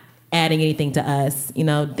not adding anything to us. You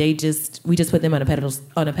know, we just put them on a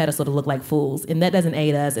pedestal to look like fools. And that doesn't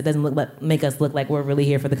aid us. It doesn't make us look like we're really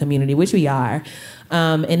here for the community, which we are.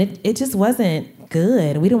 And it just wasn't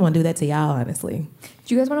good. We didn't want to do that to y'all, honestly.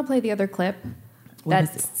 Do you guys want to play the other clip?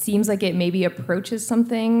 That seems like it maybe approaches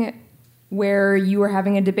something where you were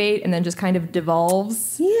having a debate and then just kind of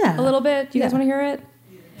devolves a little bit. Do you guys want to hear it?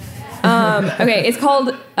 Okay, it's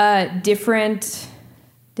called Different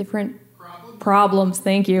Problems.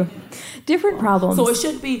 Thank you. Different problems. So it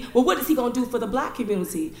should be, well, what is he going to do for the black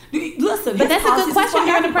community? Listen, but that's a good question.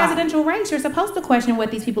 You're in the presidential race. You're supposed to question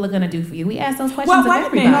what these people are going to do for you. We ask those questions of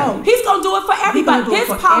everybody. No. He's going to do it for everybody. His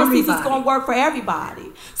policies is going to work for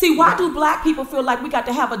everybody. See, why do black people feel like we got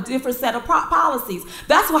to have a different set of policies?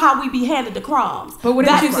 That's how we be handed the crumbs. But what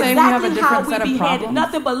did you say? We have a different set of problems?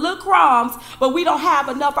 Nothing but little crumbs, but we don't have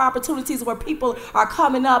enough opportunities where people are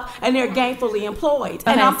coming up and they're gainfully employed.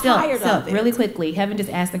 And I'm tired of it. Really quickly, Heaven just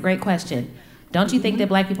asked a great question. Don't you think that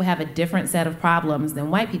black people have a different set of problems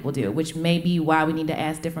than white people do, which may be why we need to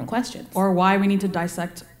ask different questions? Or why we need to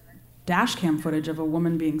dissect dash cam footage of a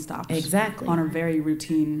woman being stopped. Exactly. On a very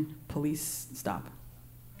routine police stop.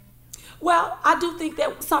 Well, I do think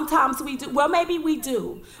that sometimes we do. Well, maybe we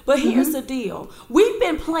do. But here's the deal. We've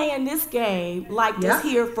been playing this game like this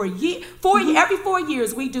here for years. Every 4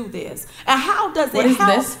 years we do this. And how does it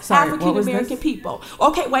help African-American people?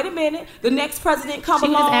 Okay, wait a minute. The next president come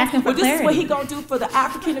along. This is what he going to do for the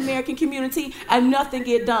African-American community, and nothing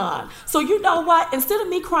get done. So you know what? Instead of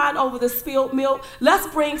me crying over the spilled milk, let's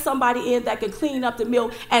bring somebody in that can clean up the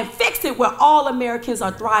milk and fix it where all Americans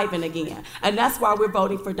are thriving again. And that's why we're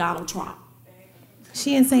voting for Donald Trump.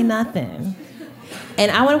 She didn't say nothing.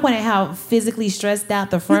 And I want to point out how physically stressed out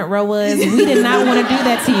the front row was. We did not want to do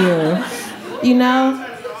that to you. You know?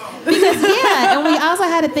 And we also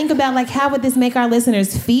had to think about like how would this make our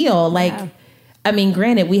listeners feel? Like, I mean,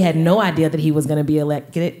 granted, we had no idea that he was going to be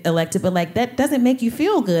elected, but like that doesn't make you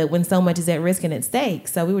feel good when so much is at risk and at stake.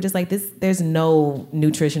 So we were just like, there's no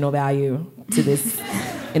nutritional value to this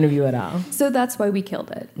interview at all. So that's why we killed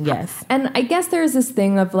it. Yes. And I guess there's this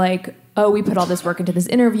thing of like, oh, we put all this work into this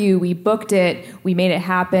interview, we booked it, we made it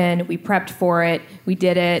happen, we prepped for it, we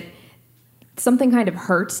did it. Something kind of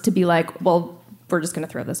hurts to be like, well, we're just going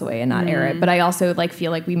to throw this away and not air it. But I also like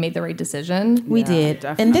feel like we made the right decision. We did.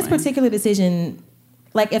 Definitely. And this particular decision,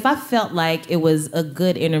 like if I felt like it was a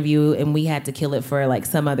good interview and we had to kill it for like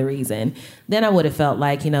some other reason, then I would have felt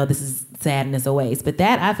like, this is sad and it's a waste. But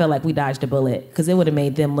that, I felt like we dodged a bullet because it would have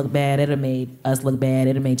made them look bad. It would have made us look bad. It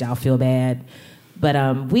would have made y'all feel bad. But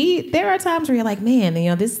there are times where you're like, man,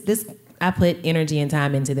 this I put energy and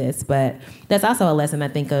time into this, but that's also a lesson I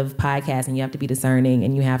think of podcasting. You have to be discerning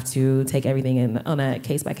and you have to take everything on a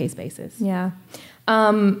case-by-case basis. Yeah.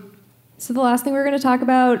 So the last thing we're going to talk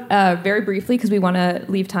about very briefly, because we want to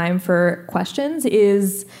leave time for questions,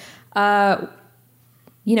 is,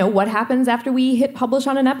 what happens after we hit publish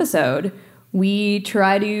on an episode. We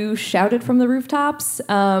try to shout it from the rooftops.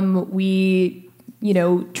 We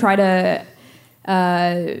try to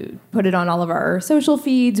put it on all of our social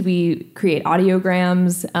feeds. We create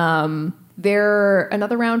audiograms.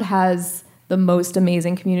 Another Round has the most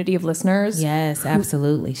amazing community of listeners. Yes,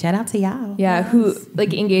 absolutely. Shout out to y'all. Yeah, who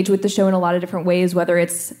like engage with the show in a lot of different ways, whether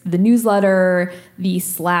it's the newsletter, the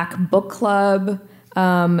Slack book club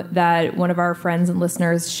that one of our friends and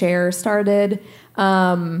listeners, Cher, started.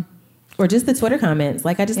 Or just the Twitter comments.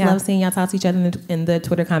 Like, I just love seeing y'all talk to each other in the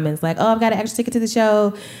Twitter comments. Like, oh, I've got an extra ticket to the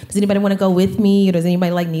show. Does anybody want to go with me? Or does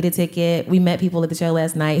anybody, need a ticket? We met people at the show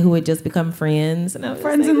last night who had just become friends. And I was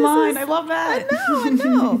Friends in line. I love that. I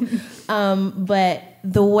know. But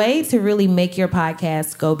the way to really make your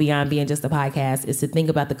podcast go beyond being just a podcast is to think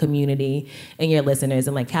about the community and your listeners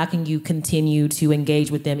and, how can you continue to engage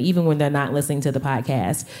with them even when they're not listening to the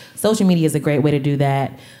podcast. Social media is a great way to do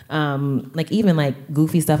that. Even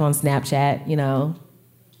goofy stuff on Snapchat,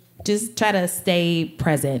 just try to stay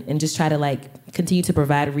present and just try to continue to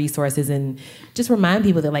provide resources and just remind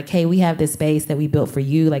people that hey, we have this space that we built for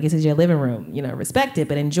you. This is your living room, respect it,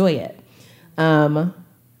 but enjoy it.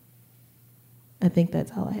 I think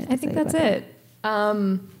that's all I had to say. I think that's it.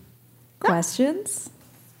 Questions?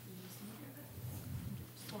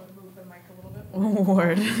 Just want to move the mic a little bit.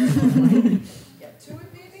 Word. Get to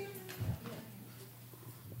it, baby.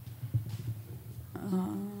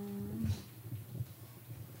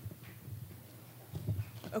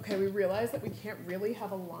 Okay, we realize that we can't really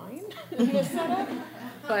have a line in this setup,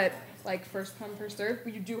 but first come, first serve.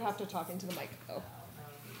 You do have to talk into the mic, though.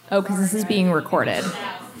 Oh, because this is being recorded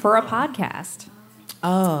for a podcast.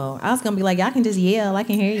 Oh, I was going to be y'all can just yell. I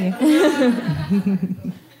can hear you.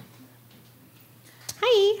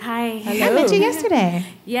 Hi. Hi. Hello. I met you yesterday.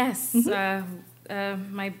 Yes. My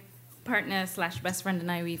partner / best friend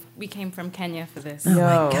and I, we came from Kenya for this. Oh,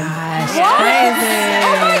 my gosh. Crazy.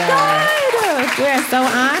 Oh, my God. We're so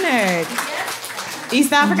honored.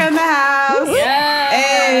 East Africa in the house.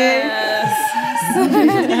 Yes. So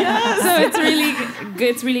it's really good.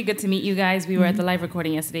 It's really good to meet you guys. We were at the live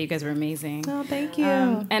recording yesterday. You guys were amazing. Oh, thank you.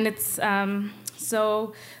 And it's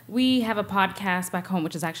so we have a podcast back home,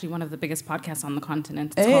 which is actually one of the biggest podcasts on the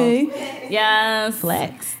continent. It's called, yes,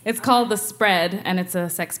 Flex. It's called The Spread, and it's a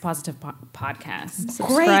sex positive podcast.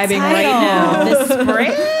 Subscribing right now. The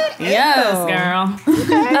Spread. Yes, girl.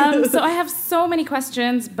 So I have so many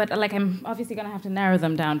questions, but I'm obviously gonna have to narrow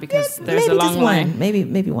them down because there's a long line.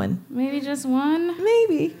 Maybe one. Maybe just one.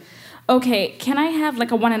 Maybe. Okay, can I have a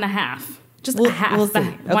 1.5? Just a half. We'll see.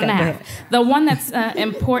 One and a half. The one that's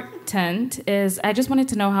important is I just wanted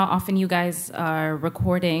to know how often you guys are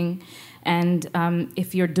recording and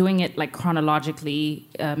if you're doing it chronologically,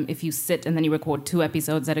 if you sit and then you record 2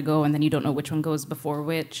 episodes at a go and then you don't know which one goes before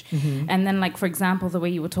which. Mm-hmm. And then for example, the way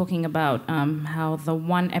you were talking about how the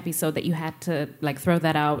one episode that you had to throw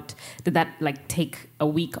that out, did that take a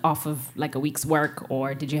week off of a week's work,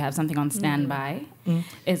 or did you have something on standby? Mm-hmm.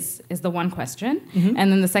 Is the one question. Mm-hmm.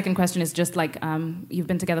 And then the second question is just you've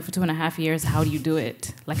been together for 2.5 years. How do you do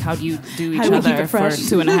it? How do you do each other for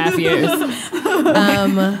 2.5 years?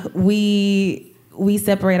 We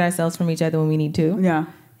separate ourselves from each other when we need to. Yeah.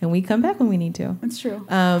 And we come back when we need to. That's true.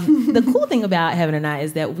 The cool thing about Heaven and I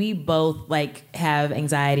is that we both have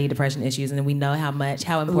anxiety, depression issues, and we know how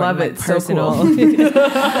important Love it. personal. So cool. It's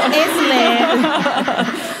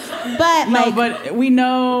lit. But like, but we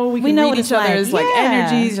know we can know read what each it's like. other's like Yeah.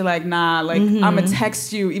 energies. You're like, nah, like I'm gonna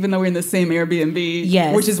text you even though we're in the same Airbnb.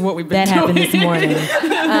 Yes, which is what we've been that doing. happened this morning.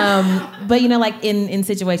 But you know, like in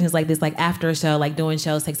situations like this, like after a show, like doing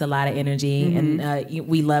shows takes a lot of energy, and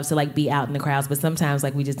we love to like be out in the crowds. But sometimes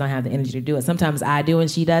like we just don't have the energy to do it. Sometimes I do and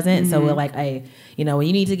she doesn't. So we're like, hey, you know, when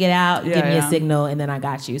you need to get out, give me a signal, and then I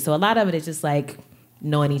got you. So a lot of it is just like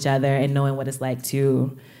knowing each other and knowing what it's like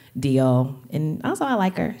to deal. And also, I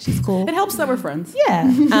like her. She's cool. It helps that we're friends.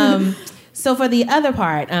 Yeah. So for the other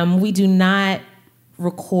part, we do not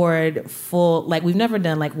record full, like we've never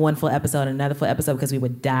done like one full episode and another full episode because we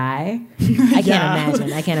would die. I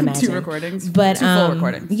can't imagine. 2 recordings. But 2 full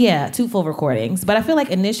recordings. Yeah, 2 full recordings. But I feel like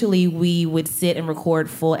initially we would sit and record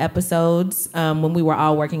full episodes when we were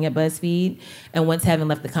all working at BuzzFeed. And once having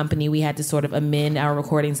left the company, we had to sort of amend our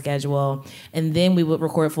recording schedule. And then we would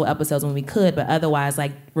record full episodes when we could, but otherwise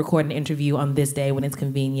like record an interview on this day when it's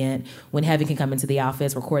convenient, when Heaven can come into the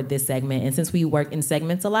office, record this segment. And since we work in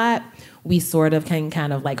segments a lot, we sort of can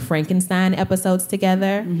kind of like Frankenstein episodes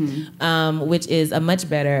together, which is a much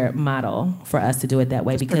better model for us to do it that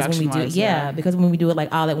way. Just because when we do, production-wise, because when we do it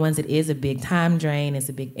like all at once, it is a big time drain, it's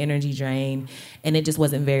a big energy drain, and it just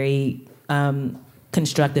wasn't very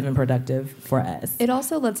constructive and productive for us. It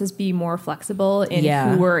also lets us be more flexible in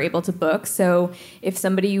Yeah. who we're able to book. So if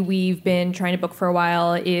somebody we've been trying to book for a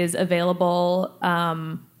while is available,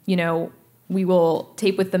 you know, we will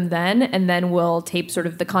tape with them then, and then we'll tape sort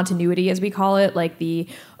of the continuity, as we call it, like the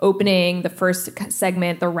opening, the first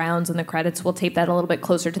segment, the rounds, and the credits. We'll tape that a little bit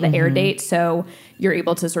closer to the air date, so you're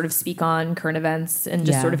able to sort of speak on current events and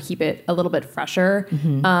just sort of keep it a little bit fresher.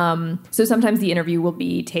 So sometimes the interview will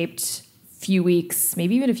be taped few weeks,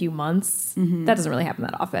 maybe even a few months. That doesn't really happen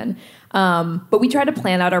that often. But we try to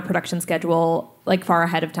plan out our production schedule like far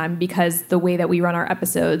ahead of time, because the way that we run our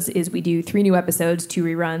episodes is we do 3 new episodes, 2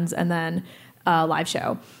 reruns, and then a live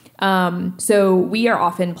show. So we are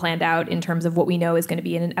often planned out in terms of what we know is going to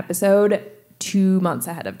be in an episode 2 months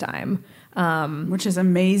ahead of time. Which is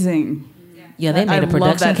amazing. Yeah, they made a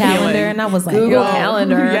production calendar, and I was like, Google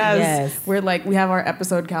Calendar. Yes. We're like, we have our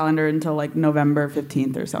episode calendar until like November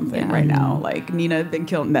 15th or something right now. Like Nina been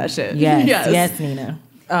killing that shit. Yes, Nina.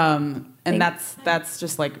 And that's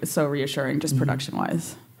just like so reassuring, just production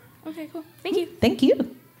wise. Okay, cool. Thank you. Thank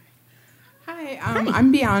you. Hi,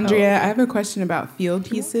 I'm Beandria. I have a question about field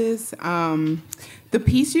pieces. The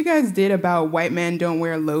piece you guys did about white men don't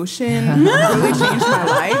wear lotion really changed my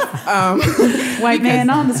life. White man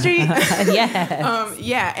on the street.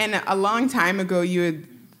 Yeah, and a long time ago you had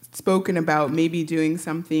spoken about maybe doing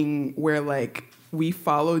something where like we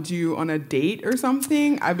followed you on a date or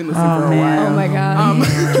something. I've been listening for a while. Oh my God.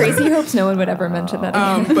 Tracy hopes no one would ever mention that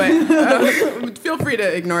again. But feel free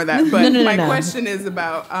to ignore that. But No. my question is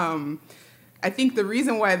about, I think the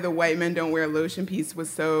reason why the white men don't wear lotion piece was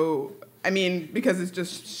so, I mean, because it's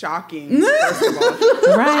just shocking, first of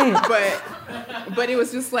all. Right. But it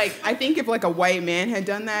was just like, I think if like a white man had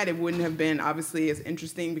done that, it wouldn't have been obviously as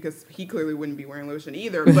interesting because he clearly wouldn't be wearing lotion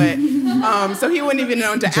either. But so he wouldn't even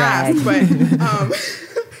know to ask.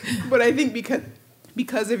 But I think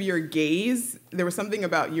because of your gaze, there was something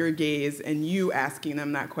about your gaze and you asking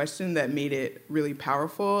them that question that made it really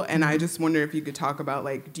powerful. And I just wonder if you could talk about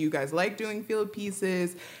like, do you guys like doing field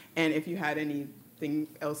pieces? And if you had anything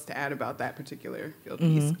else to add about that particular field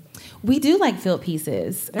piece. We do like field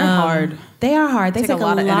pieces. They're hard. They are hard. They take a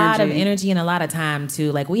lot of energy. energy and a lot of time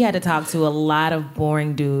too. Like we had to talk to a lot of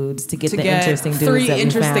boring dudes to get interesting dudes. 3 that we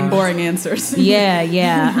interesting, found. boring answers.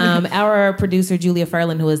 Yeah. Our producer Julia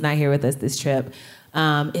Ferlin, who is not here with us this trip,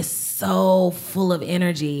 is so full of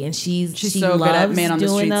energy, and she so loves good at man on the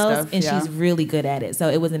doing street those, stuff, and yeah. she's really good at it. So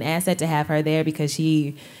it was an asset to have her there because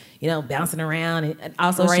she, you know, bouncing around and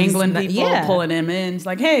also wrangling she's, people, pulling them in. It's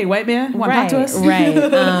like, hey, white man, want to talk to us? Right.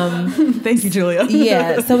 Thank you, Julia.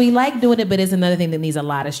 Yeah, so we like doing it, but it's another thing that needs a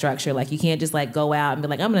lot of structure. Like you can't just like go out and be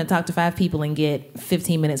like, I'm going to talk to 5 people and get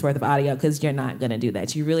 15 minutes worth of audio, because you're not going to do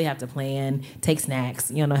that. You really have to plan, take snacks.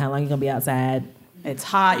 You don't know how long you're going to be outside. It's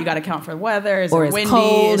hot. You got to count for the weather. Is Or it it's windy?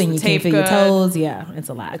 cold Is and the you can't tape feel your good? toes. Yeah, it's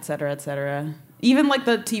a lot. Et cetera, et cetera. Even like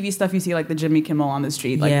the TV stuff you see, like the Jimmy Kimmel on the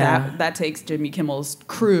street, like that takes Jimmy Kimmel's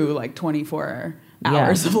crew like 24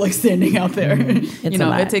 hours of like standing out there. It's you know,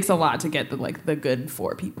 a lot. it takes a lot to get the good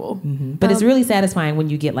 4 people. But it's really satisfying when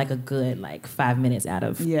you get like a good like 5 minutes out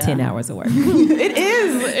of 10 hours of work. It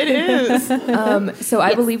is. So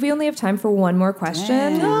I believe we only have time for one more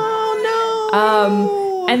question. Oh,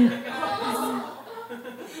 no. And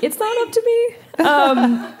it's not up to me.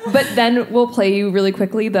 But then we'll play you really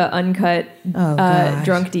quickly the uncut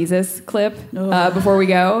Drunk Jesus clip before we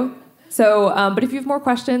go. So, but if you have more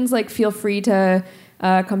questions, like feel free to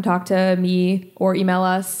come talk to me or email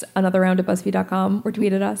us anotherround@buzzfeed.com or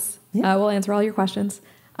tweet at us. Yeah. We'll answer all your questions.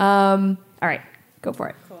 All right, go for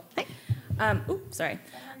it. Cool. Sorry.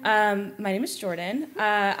 My name is Jordan.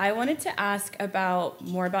 I wanted to ask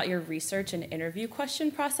more about your research and interview question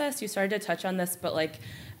process. You started to touch on this, but like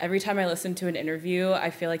every time I listen to an interview, I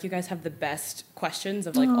feel like you guys have the best questions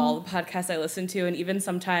of like all the podcasts I listen to, and even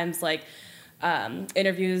sometimes like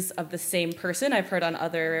interviews of the same person I've heard on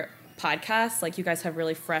other podcasts. Like you guys have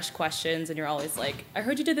really fresh questions, and you're always like, I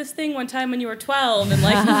heard you did this thing one time when you were 12, and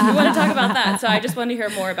like we want to talk about that. So I just want to hear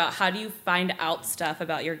more about how do you find out stuff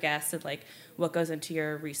about your guests and like what goes into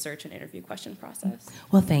your research and interview question process.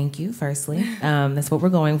 Well, thank you, firstly. That's what we're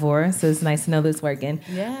going for, so it's nice to know that it's working.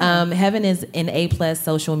 Yeah. Heaven is an A+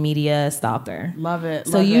 social media stalker. Love it.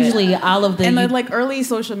 So usually all of the... And like early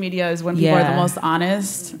social media is when people are the most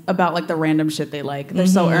honest about like the random shit they like. They're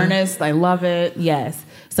so earnest. I love it. Yes.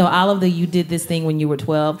 So all of the you did this thing when you were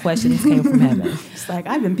 12 questions came from Heaven. It's like,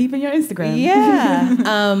 I've been peeping your Instagram.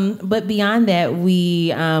 Yeah. But beyond that,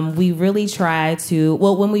 we really try to,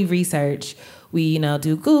 well, when we research, we,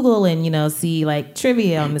 do Google and, see like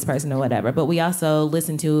trivia on this person or whatever. But we also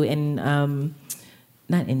listen to and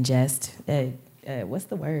not ingest, what's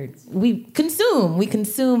the word? We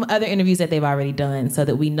consume other interviews that they've already done so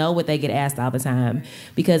that we know what they get asked all the time.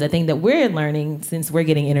 Because I think that we're learning, since we're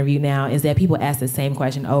getting interviewed now, is that people ask the same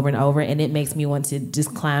question over and over, and it makes me want to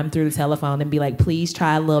just climb through the telephone and be like, please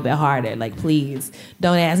try a little bit harder. Like, please,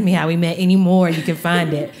 don't ask me how we met anymore. You can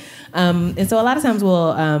find it. And so a lot of times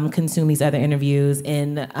we'll consume these other interviews,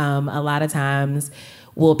 and a lot of times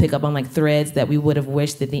we'll pick up on like threads that we would have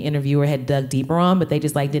wished that the interviewer had dug deeper on, but they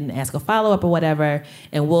just like didn't ask a follow-up or whatever,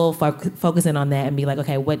 and we'll focus in on that and be like,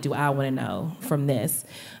 okay, what do I want to know from this?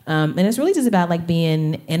 And it's really just about like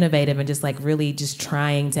being innovative and just like really just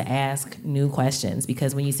trying to ask new questions,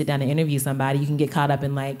 because when you sit down to interview somebody, you can get caught up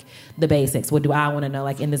in like the basics. What do I want to know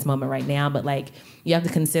like in this moment right now? But like you have to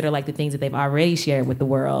consider like the things that they've already shared with the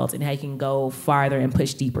world and how you can go farther and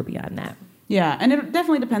push deeper beyond that. Yeah, and it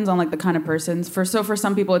definitely depends on like the kind of persons. For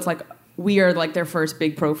some people, it's like we are like their first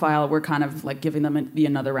big profile. We're kind of like giving them the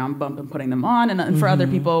another round bump and putting them on. And for other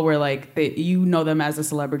people, we're like you know them as a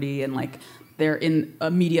celebrity and like they're in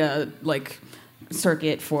a media like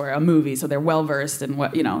circuit for a movie, so they're well versed in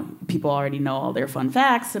what people already know all their fun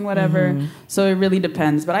facts and whatever. So it really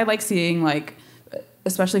depends. But I like seeing like,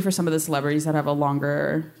 especially for some of the celebrities that have a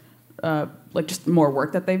longer. Like just more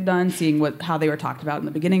work that they've done, seeing how they were talked about in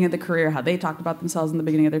the beginning of the career, how they talked about themselves in the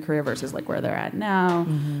beginning of their career versus like where they're at now.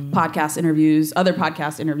 Podcast interviews, other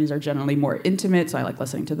podcast interviews are generally more intimate, so I like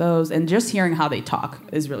listening to those. And just hearing how they talk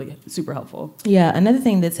is really super helpful. Yeah, another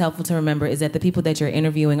thing that's helpful to remember is that the people that you're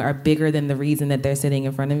interviewing are bigger than the reason that they're sitting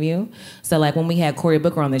in front of you. So like when we had Cory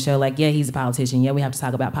Booker on the show, like, yeah, he's a politician. Yeah, we have to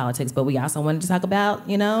talk about politics, but we also wanted to talk about,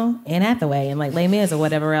 Anne Hathaway and like Les Mis or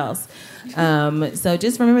whatever else. So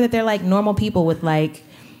just remember that they're like normal people with like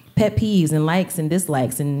pet peeves and likes and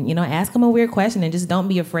dislikes, and ask them a weird question and just don't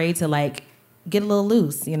be afraid to like get a little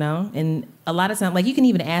loose, and a lot of times like you can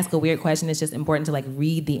even ask a weird question. It's just important to like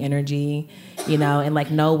read the energy, and like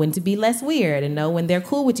know when to be less weird and know when they're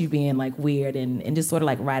cool with you being like weird, and just sort of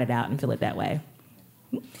like write it out and feel it that way.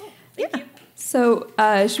 Thank you. So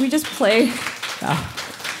should we just play?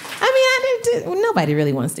 Nobody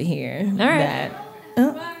really wants to hear that.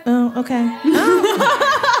 Okay.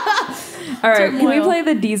 All right, can we play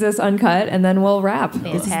the Deezus Uncut and then we'll wrap?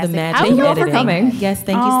 This is the magic Thank you all for editing. coming. Yes,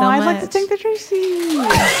 thank you so much. I'd like to thank the Tracy. Oh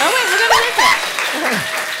wait, we're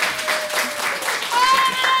gonna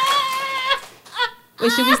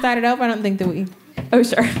Wait, should we start it over? I don't think that we... Oh,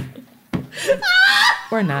 sure.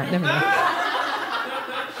 Or not, never mind.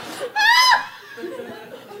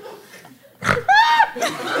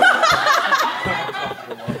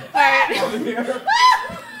 All right.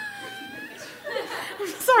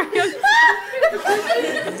 Sorry.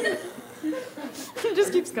 It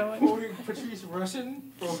just keeps going. Patrice Rushen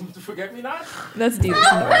from Forget Me Not. That's Deezus in the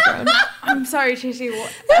background. I'm sorry, Tracy.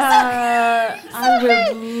 I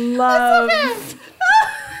would love.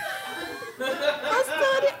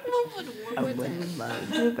 I would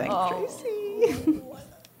love to thank Tracy.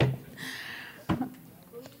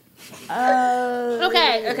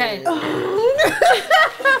 Okay.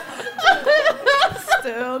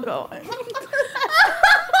 Still going.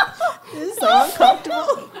 This is so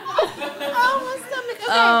uncomfortable. Oh, my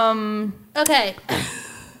stomach. Okay.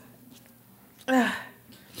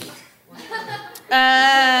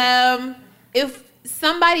 If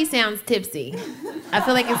somebody sounds tipsy, I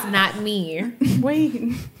feel like it's not me.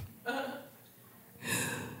 Wait.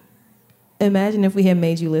 Imagine if we had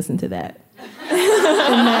made you listen to that.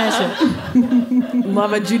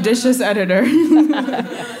 Love a judicious editor.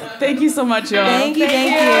 Thank you so much, y'all. Thank you.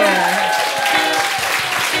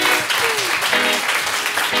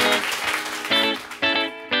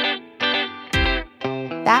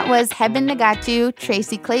 That was Heben Nagatu,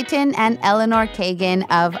 Tracy Clayton, and Eleanor Kagan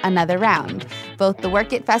of Another Round. Both the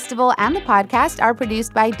Work It Festival and the podcast are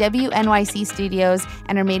produced by WNYC Studios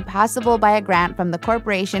and are made possible by a grant from the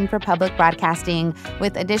Corporation for Public Broadcasting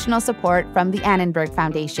with additional support from the Annenberg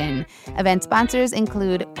Foundation. Event sponsors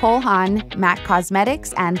include Cole Haan, MAC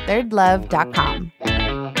Cosmetics, and ThirdLove.com.